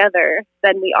stronger together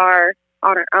than we are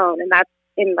on our own, and that's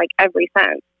in, like, every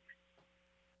sense.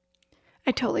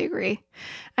 I totally agree.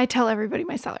 I tell everybody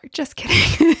my salary. Just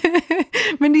kidding.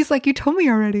 Mindy's like, you told me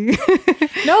already.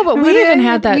 No, but we even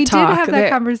had that talk. We did have that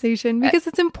conversation, because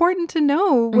it's important to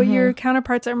know what your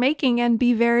counterparts are making and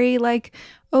be very, like,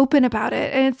 open about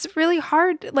it. And it's really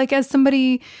hard, like as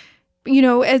somebody,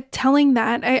 telling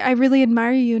that. I really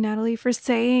admire you, Natalie, for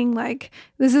saying like,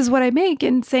 this is what I make,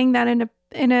 and saying that in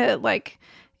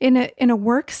a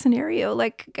work scenario.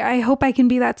 Like, I hope I can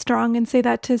be that strong and say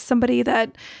that to somebody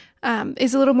that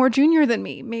is a little more junior than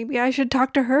me. Maybe I should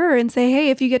talk to her and say,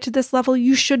 hey, if you get to this level,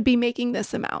 you should be making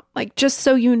this amount, like, just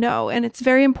so you know. And it's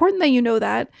very important that you know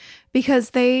that,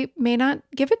 because they may not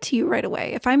give it to you right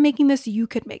away. If I'm making this, you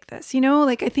could make this,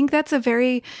 like, I think that's a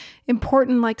very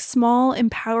important, like, small,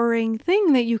 empowering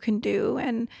thing that you can do.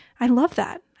 And I love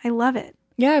that. I love it.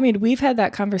 Yeah, I mean, we've had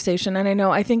that conversation, and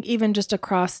I think even just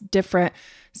across different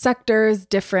sectors,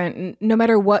 no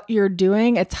matter what you're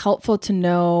doing, it's helpful to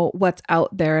know what's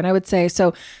out there. And I would say,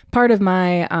 so part of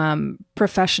my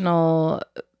professional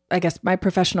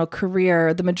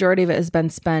career, the majority of it has been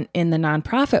spent in the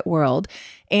nonprofit world.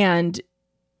 And,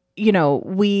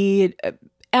 we,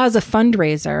 as a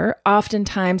fundraiser,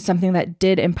 oftentimes something that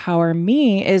did empower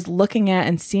me is looking at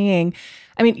and seeing,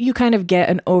 you kind of get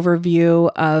an overview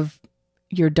of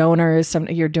your donors.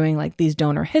 You're doing like these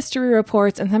donor history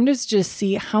reports, and sometimes just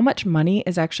see how much money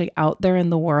is actually out there in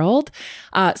the world.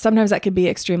 Sometimes that can be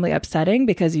extremely upsetting,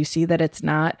 because you see that it's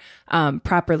not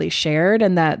properly shared,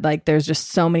 and that like there's just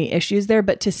so many issues there.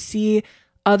 But to see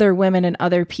other women and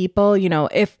other people,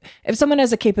 if someone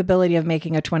has a capability of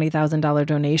making a $20,000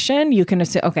 donation, you can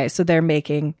assume, okay, so they're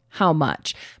making how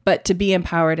much? But to be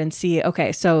empowered and see,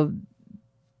 okay, so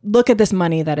look at this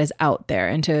money that is out there,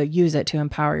 and to use it to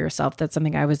empower yourself. That's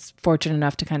something I was fortunate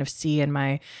enough to kind of see in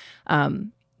my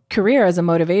career as a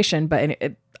motivation, but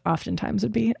it oftentimes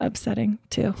would be upsetting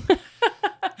too.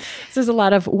 So there's a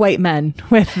lot of white men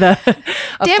with the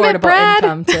affordable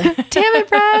income. Damn it,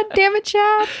 Brad. Damn it,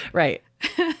 Chad. Right.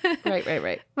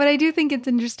 Right. But I do think it's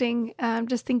interesting,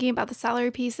 just thinking about the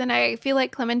salary piece. And I feel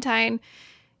like Clementine,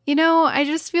 I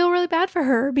just feel really bad for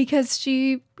her, because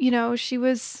she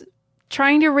was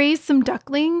trying to raise some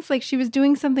ducklings. Like, she was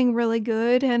doing something really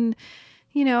good. And,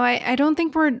 I don't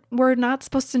think we're not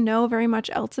supposed to know very much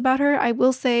else about her. I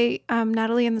will say,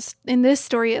 Natalie, in this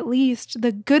story, at least,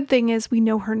 the good thing is we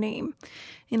know her name.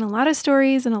 In a lot of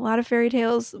stories and a lot of fairy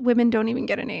tales, women don't even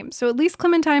get a name. So at least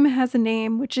Clementine has a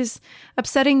name, which is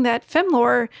upsetting that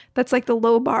femlore, that's like the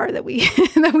low bar that we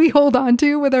that we hold on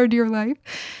to with our dear life.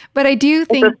 But I do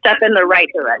think it's a step in the right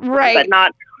direction, right,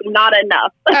 but not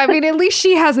enough. At least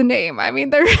she has a name.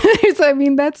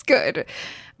 That's good.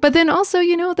 But then also,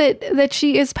 that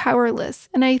she is powerless.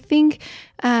 And I think,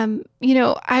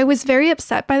 I was very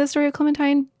upset by the story of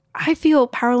Clementine. I feel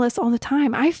powerless all the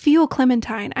time. I feel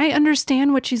Clementine. I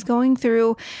understand what she's going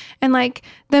through, and like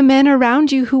the men around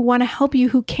you who want to help you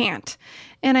who can't.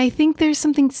 And I think there's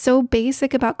something so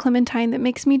basic about Clementine that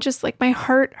makes me just like my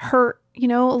heart hurt,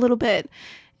 a little bit.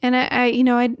 And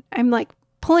I'm like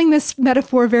pulling this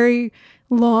metaphor very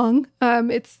long.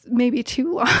 It's maybe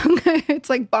too long. It's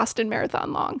like Boston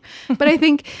Marathon long. But I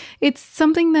think it's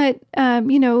something that,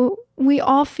 we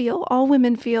all feel, all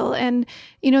women feel. And,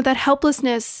 that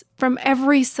helplessness from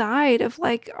every side of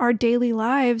like our daily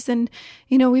lives. And,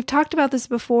 we've talked about this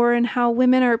before, and how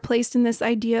women are placed in this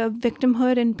idea of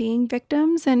victimhood and being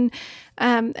victims. And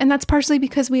that's partially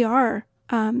because we are,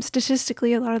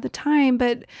 statistically, a lot of the time.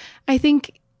 But I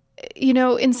think,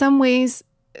 in some ways,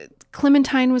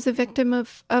 Clementine was a victim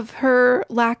of her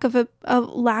lack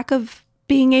of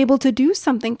being able to do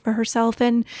something for herself.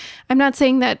 And I'm not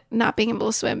saying that not being able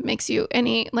to swim makes you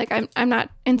any, like, I'm not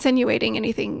insinuating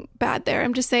anything bad there.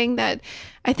 I'm just saying that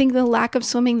I think the lack of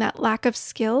swimming, that lack of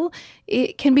skill,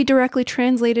 it can be directly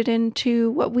translated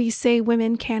into what we say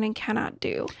women can and cannot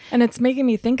do. And it's making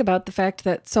me think about the fact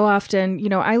that so often,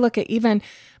 I look at even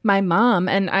my mom,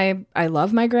 and I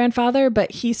love my grandfather,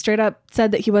 but he straight up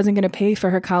said that he wasn't going to pay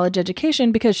for her college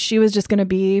education because she was just going to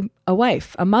be a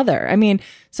wife, a mother.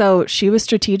 So she was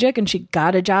strategic, and she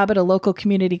got a job at a local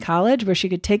community college where she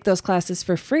could take those classes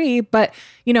for free. But,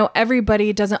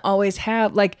 everybody doesn't always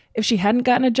have, like, if she hadn't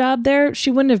gotten a job there,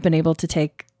 she wouldn't have been able to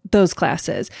take those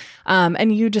classes.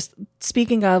 And you just,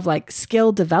 speaking of like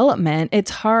skill development,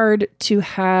 it's hard to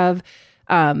have,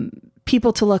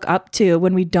 people to look up to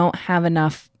when we don't have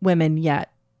enough women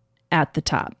yet at the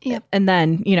top. Yep. And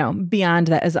then, beyond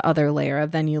that is the other layer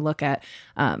of, then you look at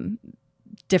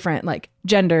different like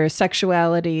gender,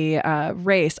 sexuality,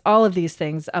 race, all of these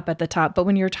things up at the top. But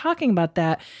when you're talking about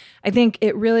that, I think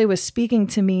it really was speaking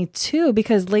to me too,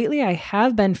 because lately I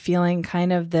have been feeling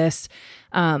kind of this,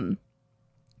 I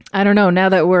don't know, now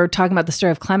that we're talking about the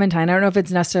story of Clementine, I don't know if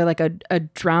it's necessarily like a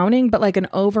drowning, but like an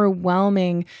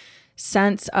overwhelming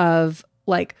sense of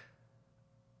like,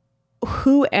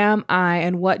 who am I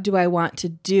and what do I want to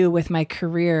do with my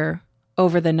career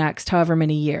over the next however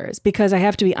many years. Because I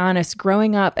have to be honest,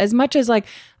 growing up, as much as like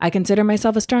I consider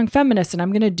myself a strong feminist and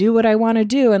I'm going to do what I want to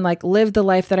do and like live the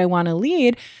life that I want to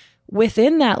lead,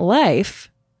 within that life,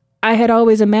 I had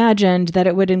always imagined that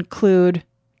it would include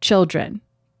children,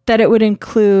 that it would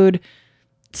include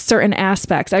certain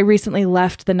aspects. I recently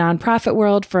left the nonprofit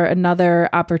world for another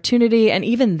opportunity. And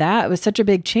even that was such a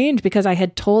big change because I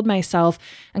had told myself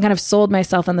and kind of sold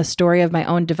myself on the story of my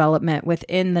own development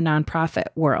within the nonprofit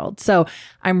world. So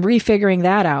I'm refiguring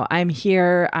that out. I'm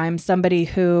here. I'm somebody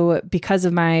who, because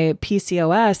of my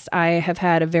PCOS, I have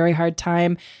had a very hard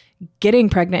time getting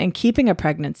pregnant and keeping a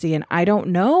pregnancy. And I don't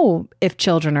know if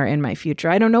children are in my future.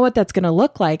 I don't know what that's going to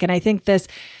look like. And I think this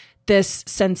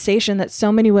sensation that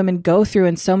so many women go through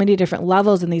in so many different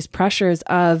levels and these pressures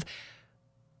of,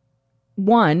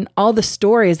 one, all the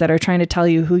stories that are trying to tell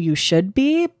you who you should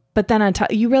be, but then on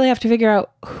top, you really have to figure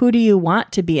out who do you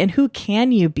want to be and who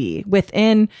can you be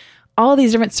within all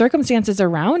these different circumstances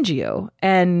around you.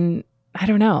 And I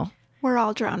don't know. We're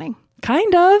all drowning.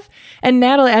 Kind of. And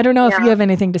Natalie, I don't know if you have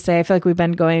anything to say. I feel like we've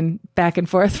been going back and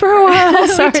forth for a while.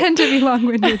 We tend to be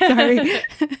long-winded. Sorry.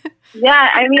 Yeah,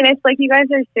 I mean, it's like you guys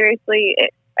are seriously,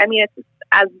 it's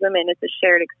as women, it's a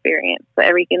shared experience. So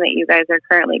everything that you guys are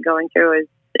currently going through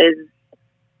is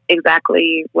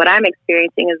exactly what I'm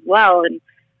experiencing as well. And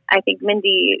I think,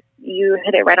 Mindy, you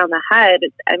hit it right on the head.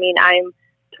 I mean, I'm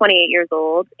 28 years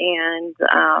old, and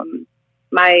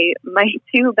my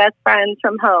two best friends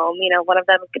from home, one of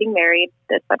them is getting married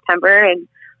this September, and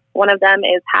one of them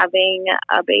is having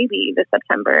a baby this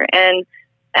September. And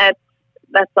that's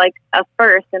like a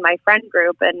first in my friend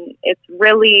group. And it's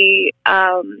really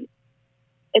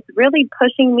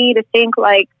pushing me to think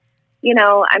like,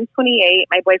 I'm 28,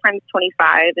 my boyfriend's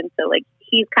 25. And so like,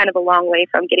 he's kind of a long way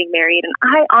from getting married. And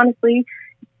I honestly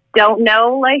don't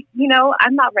know, like,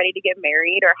 I'm not ready to get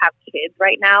married or have kids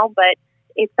right now, but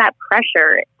it's that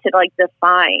pressure to like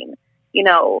define,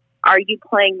 are you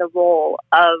playing the role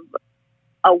of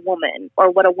a woman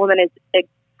or what a woman is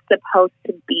supposed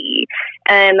to be?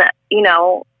 And,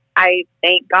 I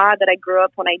thank God that I grew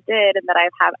up when I did and that I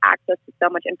have access to so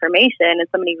much information and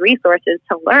so many resources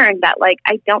to learn that like,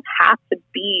 I don't have to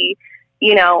be,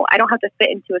 I don't have to fit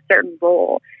into a certain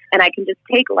role, and I can just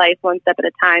take life one step at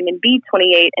a time and be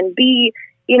 28 and be,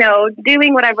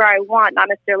 doing whatever I want, not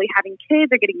necessarily having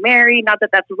kids or getting married. Not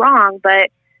that that's wrong, but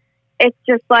it's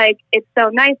just like, it's so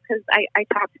nice because I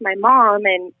talked to my mom,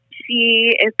 and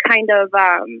she is kind of,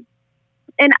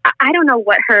 and I don't know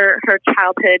what her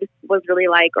childhood was really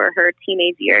like or her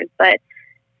teenage years, but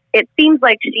it seems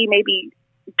like she maybe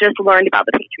just learned about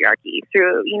the patriarchy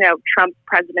through, Trump's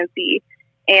presidency.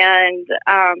 And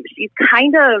she's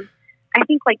kind of, I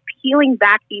think, like peeling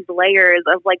back these layers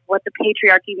of like what the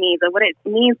patriarchy means and what it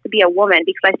means to be a woman,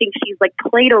 because I think she's like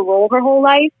played a role her whole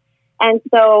life. And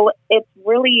so it's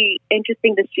really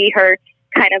interesting to see her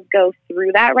kind of go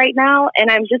through that right now.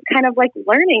 And I'm just kind of like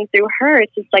learning through her.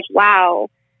 It's just like, wow,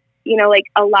 like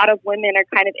a lot of women are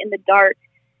kind of in the dark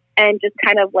and just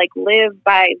kind of like live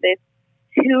by this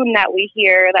tune that we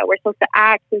hear, that we're supposed to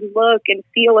act and look and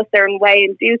feel a certain way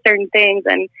and do certain things.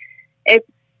 And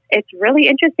it's really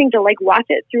interesting to like watch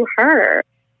it through her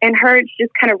and her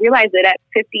just kind of realize it at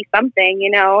 50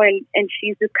 something, and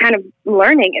she's just kind of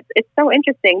learning. It's so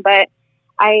interesting, but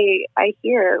I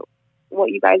hear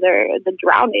what you guys are, the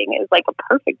drowning is like a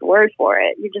perfect word for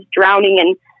it. You're just drowning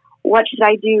in what should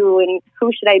I do and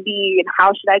who should I be and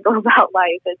how should I go about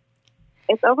life.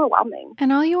 It's overwhelming.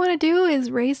 And all you want to do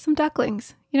is raise some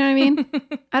ducklings. You know what I mean?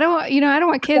 I don't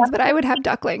want kids, but I would have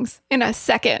ducklings in a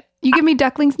second. You give me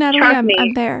ducklings, Natalie,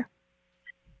 I'm there.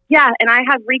 Yeah, and I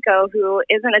have Rico, who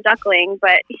isn't a duckling,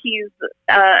 but he's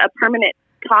a permanent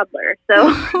toddler.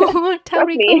 So tell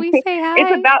Rico we say hi.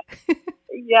 It's about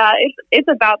it's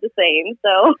about the same.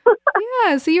 So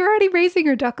yeah, so you're already raising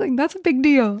your duckling. That's a big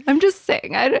deal. I'm just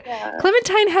saying.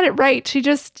 Clementine had it right.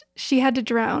 She had to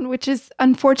drown, which is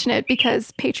unfortunate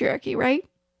because patriarchy, right?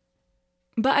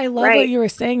 But I love what you were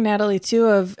saying, Natalie, too,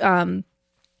 of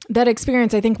that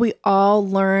experience. I think we all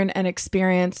learn and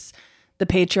experience the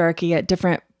patriarchy at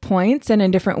different points and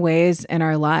in different ways in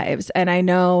our lives. And I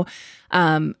know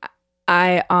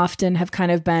I often have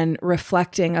kind of been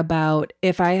reflecting about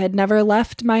if I had never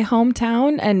left my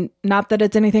hometown, and not that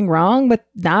it's anything wrong with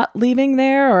not leaving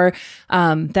there, or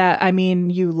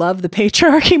you love the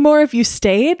patriarchy more if you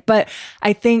stayed. But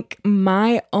I think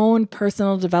my own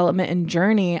personal development and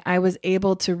journey, I was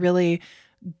able to really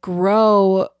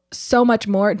grow so much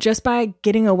more just by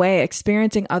getting away,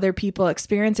 experiencing other people,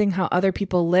 experiencing how other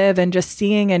people live, and just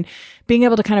seeing and being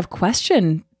able to kind of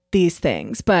question these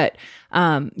things. But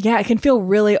it can feel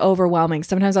really overwhelming.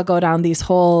 Sometimes I'll go down these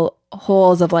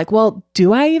holes of like, well,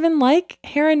 do I even like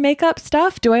hair and makeup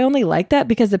stuff? Do I only like that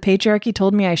because the patriarchy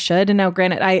told me I should? And now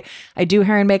granted, I do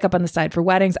hair and makeup on the side for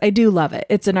weddings. I do love it.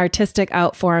 It's an artistic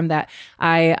art form that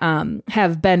I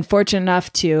have been fortunate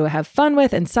enough to have fun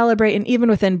with and celebrate, and even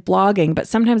within blogging. But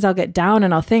sometimes I'll get down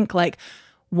and I'll think like,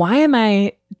 why am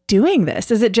I doing this?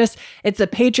 Is it just, it's a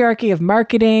patriarchy of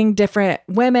marketing, different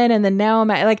women, and then now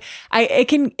it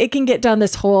can get down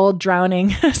this whole drowning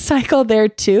cycle there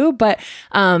too. But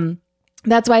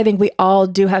that's why I think we all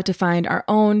do have to find our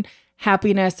own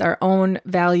happiness, our own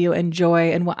value and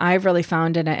joy. And what I've really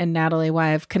found in it, and Natalie,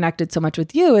 why I've connected so much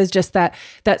with you, is just that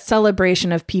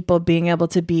celebration of people being able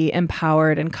to be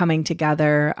empowered and coming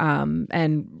together,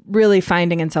 and really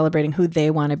finding and celebrating who they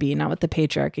want to be, not what the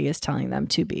patriarchy is telling them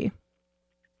to be.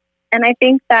 And I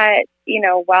think that,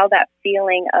 while that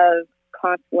feeling of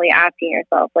constantly asking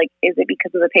yourself, like, is it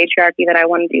because of the patriarchy that I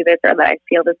want to do this or that I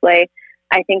feel this way?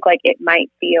 I think like it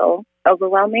might feel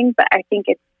overwhelming, but I think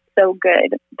it's so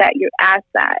good that you ask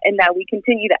that and that we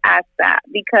continue to ask that,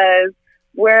 because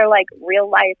we're like real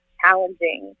life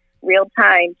challenging, real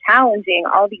time challenging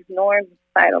all these norms,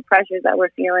 societal pressures that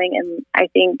we're feeling. And I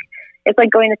think it's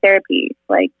like going to therapy.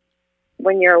 Like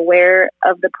when you're aware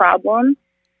of the problem,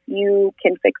 you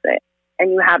can fix it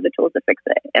and you have the tools to fix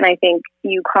it. And I think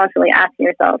you constantly asking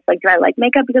yourself, like, do I like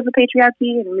makeup because of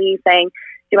patriarchy? And me saying,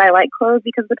 do I like clothes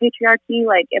because of the patriarchy?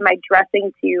 Like, am I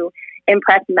dressing to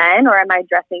impress men, or am I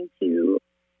dressing to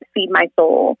feed my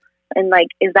soul? And like,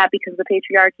 is that because of the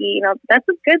patriarchy? That's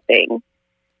a good thing.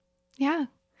 Yeah,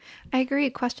 I agree.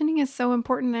 Questioning is so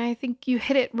important. And I think you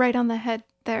hit it right on the head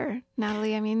there,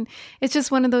 Natalie. I mean, it's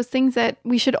just one of those things that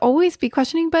we should always be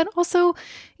questioning, but also,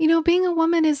 being a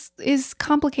woman is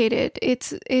complicated.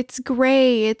 It's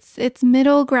gray. It's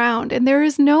middle ground, and there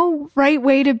is no right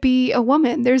way to be a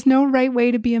woman. There's no right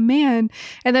way to be a man.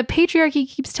 And the patriarchy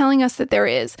keeps telling us that there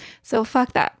is. So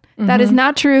fuck that. Mm-hmm. That is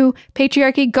not true.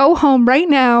 Patriarchy, go home right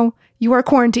now. You are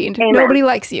quarantined. Amen. Nobody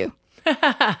likes you. And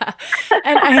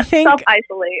I think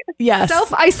self-isolate. Yes.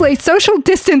 Self-isolate, social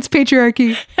distance,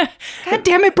 patriarchy. God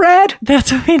damn it, Brad.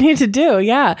 That's what we need to do.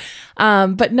 Yeah.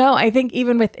 But no, I think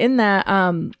even within that,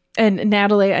 and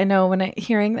Natalie, I know when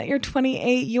hearing that you're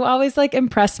 28, you always like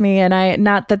impress me. And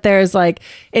not that there's like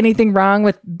anything wrong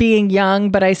with being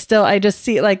young, but I just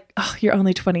see like, oh, you're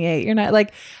only 28. You're not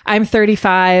like, I'm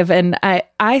 35. And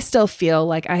I still feel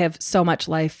like I have so much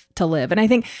life to live. And I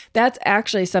think that's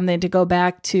actually something to go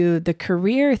back to the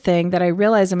career thing that I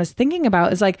realized I was thinking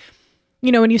about is like,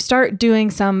 when you start doing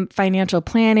some financial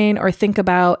planning or think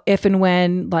about if and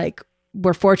when like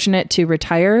we're fortunate to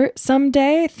retire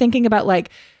someday, thinking about like,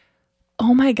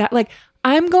 oh my God, like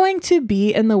I'm going to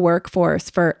be in the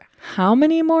workforce for how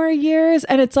many more years?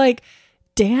 And it's like,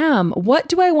 damn, what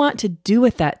do I want to do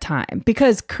with that time?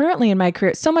 Because currently in my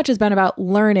career, so much has been about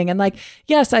learning. And like,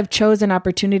 yes, I've chosen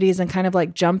opportunities and kind of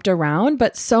like jumped around,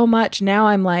 but so much now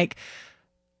I'm like,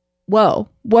 whoa,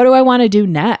 what do I want to do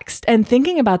next? And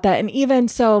thinking about that. And even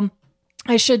so,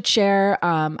 I should share,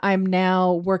 I'm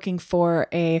now working for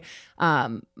a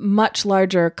much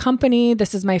larger company.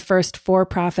 This is my first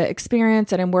for-profit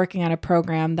experience, and I'm working on a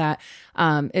program that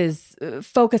is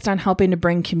focused on helping to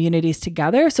bring communities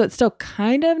together. So it's still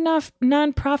kind of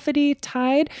nonprofit-y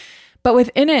tied, but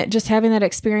within it, just having that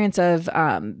experience of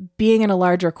being in a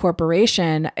larger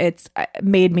corporation, it's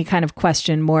made me kind of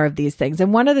question more of these things.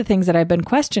 And one of the things that I've been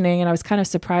questioning, and I was kind of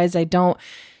surprised I don't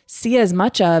see as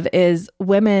much of, is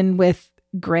women with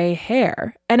gray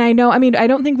hair. And I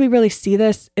don't think we really see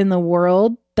this in the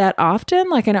world that often.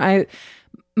 Like,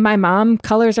 my mom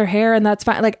colors her hair and that's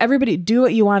fine. Like, everybody do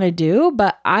what you want to do.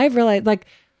 But I've realized like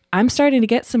I'm starting to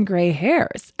get some gray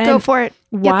hairs. And go for it.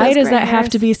 Why does that have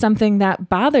to be something that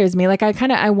bothers me? Like,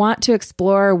 I want to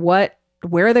explore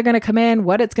where they're going to come in,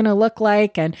 what it's going to look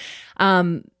like. And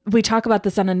we talk about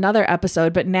this on another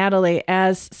episode, but Natalie,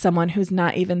 as someone who's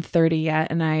not even 30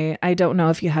 yet, and I don't know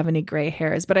if you have any gray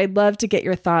hairs, but I'd love to get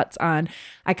your thoughts on,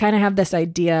 I kind of have this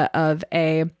idea of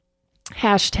a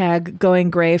hashtag going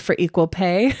gray for equal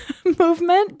pay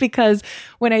movement, because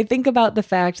when I think about the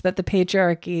fact that the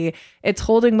patriarchy, it's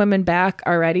holding women back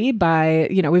already by,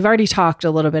 we've already talked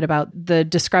a little bit about the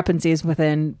discrepancies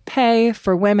within pay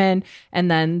for women. And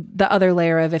then the other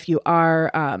layer of if you are,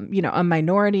 a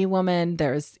minority woman,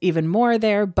 there's even more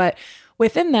there. But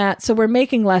within that, so we're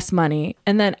making less money.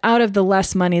 And then out of the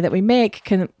less money that we make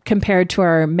compared to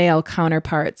our male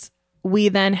counterparts, we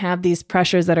then have these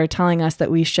pressures that are telling us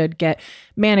that we should get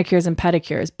manicures and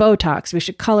pedicures, Botox, we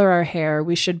should color our hair,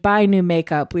 we should buy new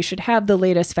makeup, we should have the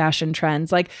latest fashion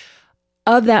trends. Like,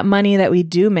 of that money that we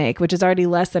do make, which is already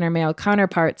less than our male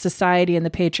counterparts, society and the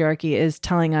patriarchy is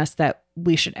telling us that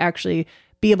we should actually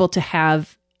be able to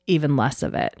have even less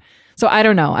of it. So I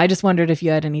don't know. I just wondered if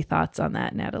you had any thoughts on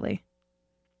that, Natalie.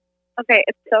 Okay,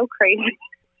 it's so crazy.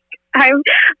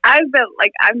 I've been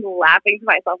like, I'm laughing to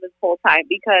myself this whole time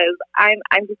because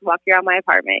I'm just walking around my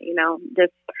apartment,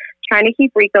 just trying to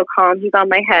keep Rico calm. He's on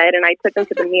my head, and I took him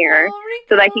to the mirror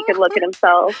so that he could look at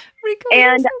himself.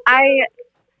 And I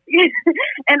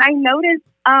noticed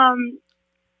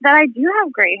that I do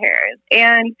have gray hairs,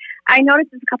 and I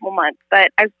noticed this a couple months,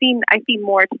 but I see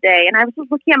more today. And I was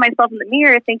just looking at myself in the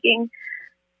mirror, thinking,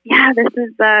 yeah, this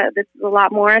is a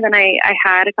lot more than I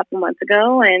had a couple months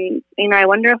ago. And, I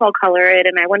wonder if I'll color it,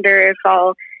 and I wonder if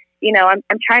I'll,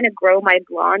 I'm trying to grow my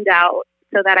blonde out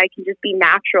so that I can just be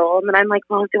natural. And then I'm like,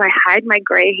 well, do I hide my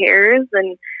gray hairs?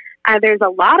 And there's a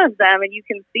lot of them, and you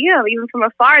can see them even from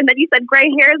afar. And then you said gray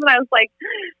hairs, and I was like,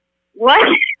 what?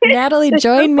 Natalie,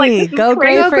 join me. Go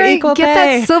gray for equal pay. Get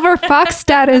that silver fox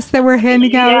status that we're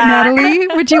handing out, Natalie.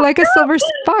 Would you like a silver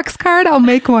fox card? I'll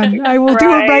make one. I will do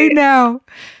it right now.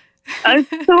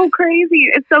 It's so crazy.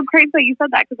 It's so crazy that you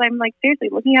said that, because I'm like, seriously,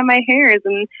 looking at my hairs,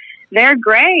 and they're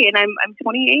gray, and I'm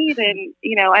 28, and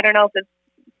I don't know if it's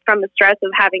from the stress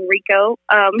of having Rico,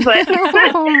 but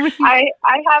I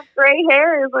have gray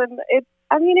hairs, and it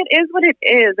is what it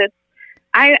is.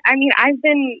 I've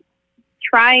been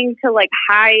trying to like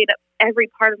hide every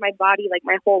part of my body like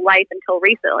my whole life until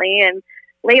recently, and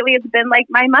lately it's been like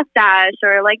my mustache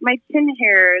or like my chin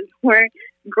hairs or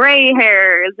gray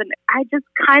hairs, and I just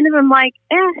kind of am like,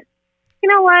 you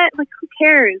know what, like who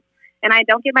cares? And I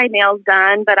don't get my nails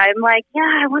done, but I'm like,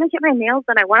 yeah, I want to get my nails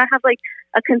done. I want to have like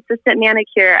a consistent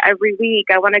manicure every week.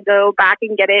 I want to go back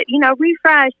and get it,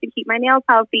 refreshed to keep my nails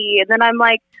healthy. And then I'm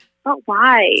like, but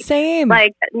why? Same.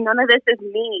 Like, none of this is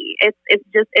me.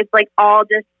 It's like all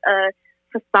just a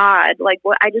facade. Like,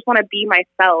 I just want to be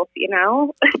myself,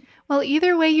 Well,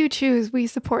 either way you choose, we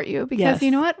support you, because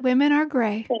you know what? Women are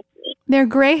gray. They're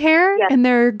gray hair and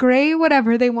they're gray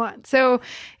whatever they want. So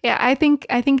yeah, I think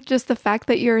just the fact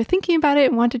that you're thinking about it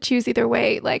and want to choose either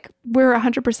way, like we're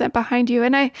 100% behind you.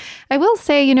 And I will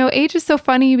say, age is so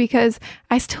funny because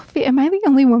I still feel, am I the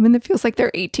only woman that feels like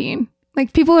they're 18?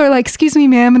 Like people are like, excuse me,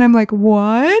 ma'am. And I'm like,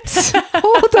 what?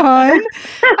 Hold on.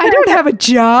 I don't have a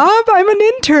job. I'm an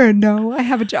intern. No, I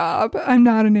have a job. I'm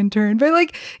not an intern. But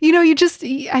like,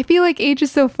 I feel like age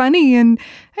is so funny. And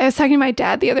I was talking to my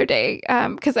dad the other day,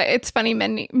 because it's funny,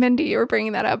 Mindy, you were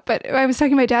bringing that up. But I was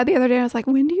talking to my dad the other day. And I was like,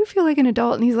 when do you feel like an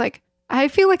adult? And he's like, I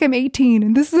feel like I'm 18,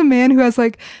 and this is a man who has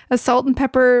like a salt and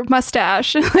pepper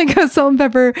mustache and like a salt and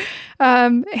pepper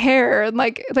hair, and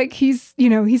like he's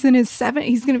he's in his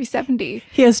he's going to be 70.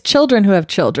 He has children who have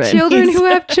children. Who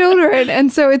have children,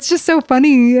 and so it's just so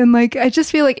funny, and like I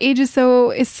just feel like age is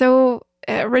so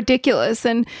ridiculous,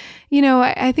 and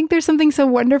I think there's something so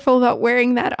wonderful about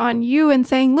wearing that on you and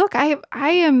saying, look, I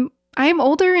am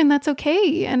older, and that's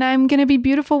okay. And I'm going to be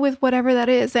beautiful with whatever that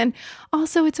is. And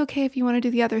also it's okay if you want to do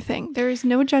the other thing. There is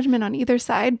no judgment on either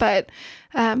side, but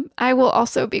I will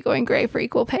also be going gray for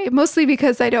equal pay, mostly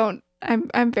because I'm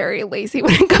very lazy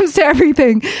when it comes to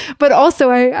everything, but also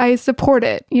I support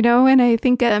it, and I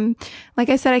think, like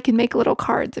I said, I can make little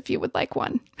cards if you would like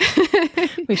one.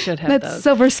 We should have That's those.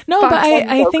 Silver No, Fox. but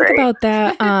I think about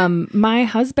that. My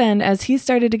husband, as he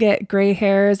started to get gray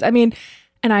hairs,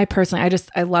 and I personally,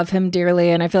 I love him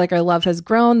dearly. And I feel like our love has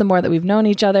grown the more that we've known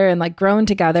each other and like grown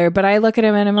together. But I look at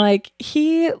him and I'm like,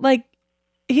 he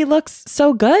looks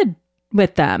so good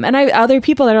with them. And other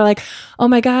people that are like, oh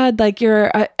my God, like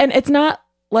you're, and it's not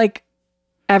like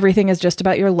everything is just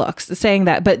about your looks, saying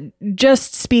that, but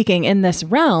just speaking in this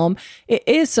realm, it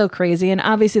is so crazy. And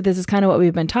obviously this is kind of what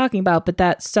we've been talking about, but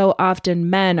that so often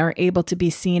men are able to be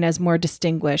seen as more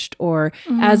distinguished or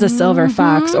as a silver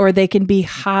fox, or they can be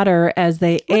hotter as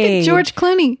they age. Look at George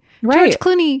Clooney. Right. George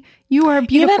Clooney, you are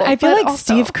beautiful. Even I feel like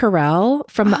also, Steve Carell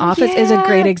from The Office is a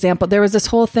great example. There was this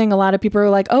whole thing. A lot of people were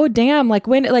like, "Oh, damn!" Like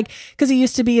when, because he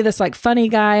used to be this like funny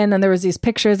guy, and then there was these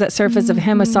pictures that surfaced of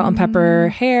him with salt and pepper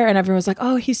hair, and everyone was like,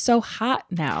 "Oh, he's so hot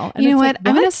now." And you know what?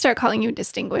 I'm going to start calling you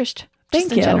distinguished.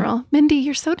 Thank you. In general, Mindy,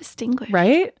 you're so distinguished,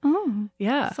 right? Oh,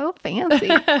 yeah, so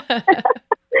fancy.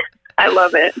 I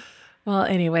love it. Well,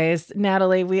 anyways,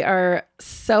 Natalie, we are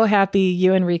so happy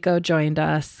you and Rico joined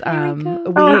us.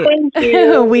 Thank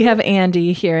you. We have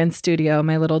Andy here in studio,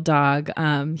 my little dog.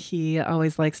 He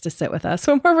always likes to sit with us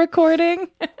when we're recording.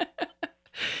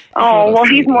 Oh, well,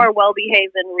 he's more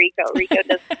well-behaved than Rico. Rico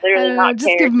does literally not just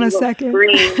care. Give him a second.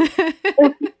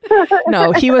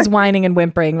 No, he was whining and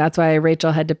whimpering. That's why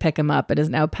Rachel had to pick him up and is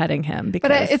now petting him.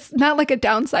 But it's not like a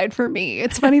downside for me.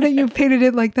 It's funny that you painted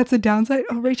it like that's a downside.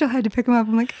 Oh, Rachel had to pick him up.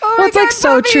 I'm like, oh, well, it's like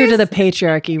so true to the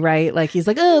patriarchy, right? Like he's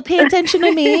like, oh, pay attention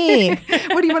to me.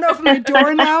 What, do you want to open my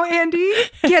door now, Andy?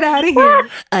 Get out of here.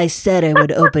 I said I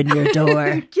would open your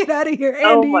door. Get out of here, Andy.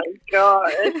 Oh my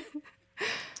God.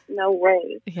 No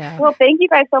way. Yeah. Well, thank you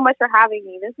guys so much for having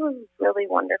me. This was really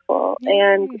wonderful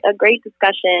and a great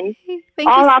discussion.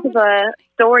 All off of a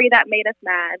story that made us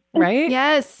mad. Right?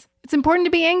 Yes. It's important to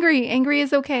be angry. Angry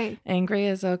is okay. Angry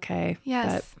is okay.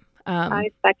 Yes. But,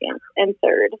 I second and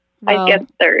third. Well, I guess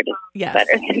third. Yes.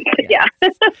 Better than yeah.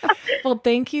 Well,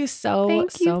 thank you so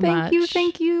much.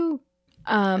 Thank you.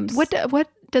 What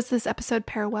does this episode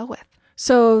pair well with?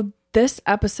 So this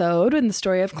episode and the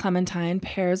story of Clementine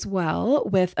pairs well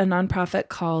with a nonprofit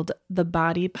called The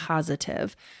Body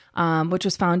Positive, which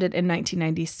was founded in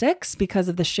 1996 because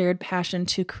of the shared passion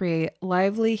to create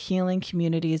lively, healing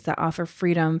communities that offer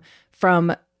freedom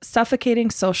from suffocating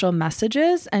social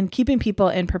messages and keeping people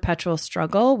in perpetual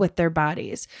struggle with their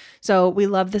bodies. So we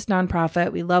love this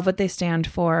nonprofit. We love what they stand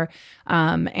for,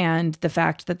 and the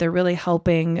fact that they're really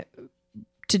helping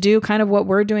to do kind of what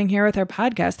we're doing here with our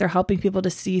podcast. They're helping people to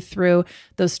see through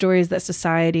those stories that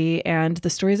society and the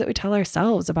stories that we tell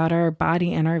ourselves about our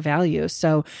body and our values.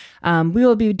 So we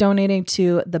will be donating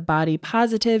to The Body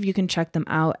Positive. You can check them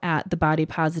out at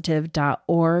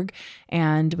thebodypositive.org.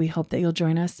 And we hope that you'll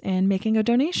join us in making a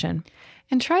donation.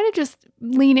 And try to just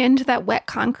lean into that wet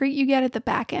concrete you get at the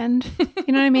back end.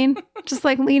 You know what I mean? Just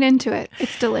like lean into it.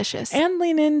 It's delicious. And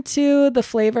lean into the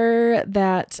flavor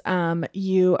that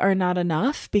you are not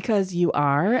enough because you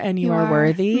are and you are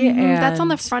worthy. Mm-hmm. And that's on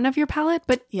the front of your palate,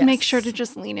 but make sure to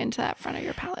just lean into that front of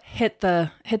your palate. Hit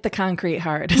the concrete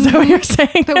hard. Is that what you're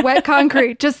saying? The wet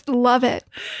concrete. Just love it.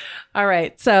 All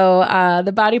right. So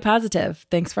The Body Positive.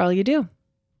 Thanks for all you do.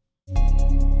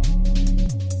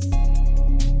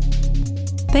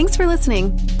 Thanks for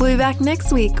listening. We'll be back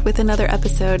next week with another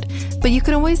episode, but you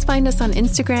can always find us on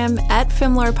Instagram at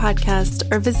Femlore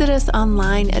Podcast or visit us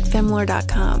online at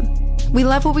femlore.com. We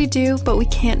love what we do, but we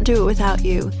can't do it without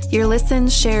you. Your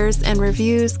listens, shares, and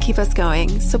reviews keep us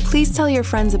going, so please tell your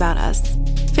friends about us.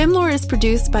 Femlore is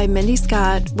produced by Mindy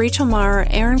Scott, Rachel Marr,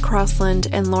 Aaron Crossland,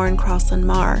 and Lauren Crossland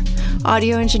Marr.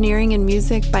 Audio engineering and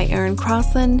music by Aaron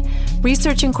Crossland.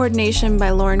 Research and coordination by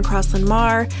Lauren Crossland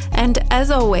Marr. And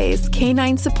as always,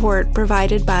 canine support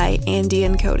provided by Andy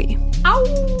and Cody.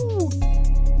 Ow!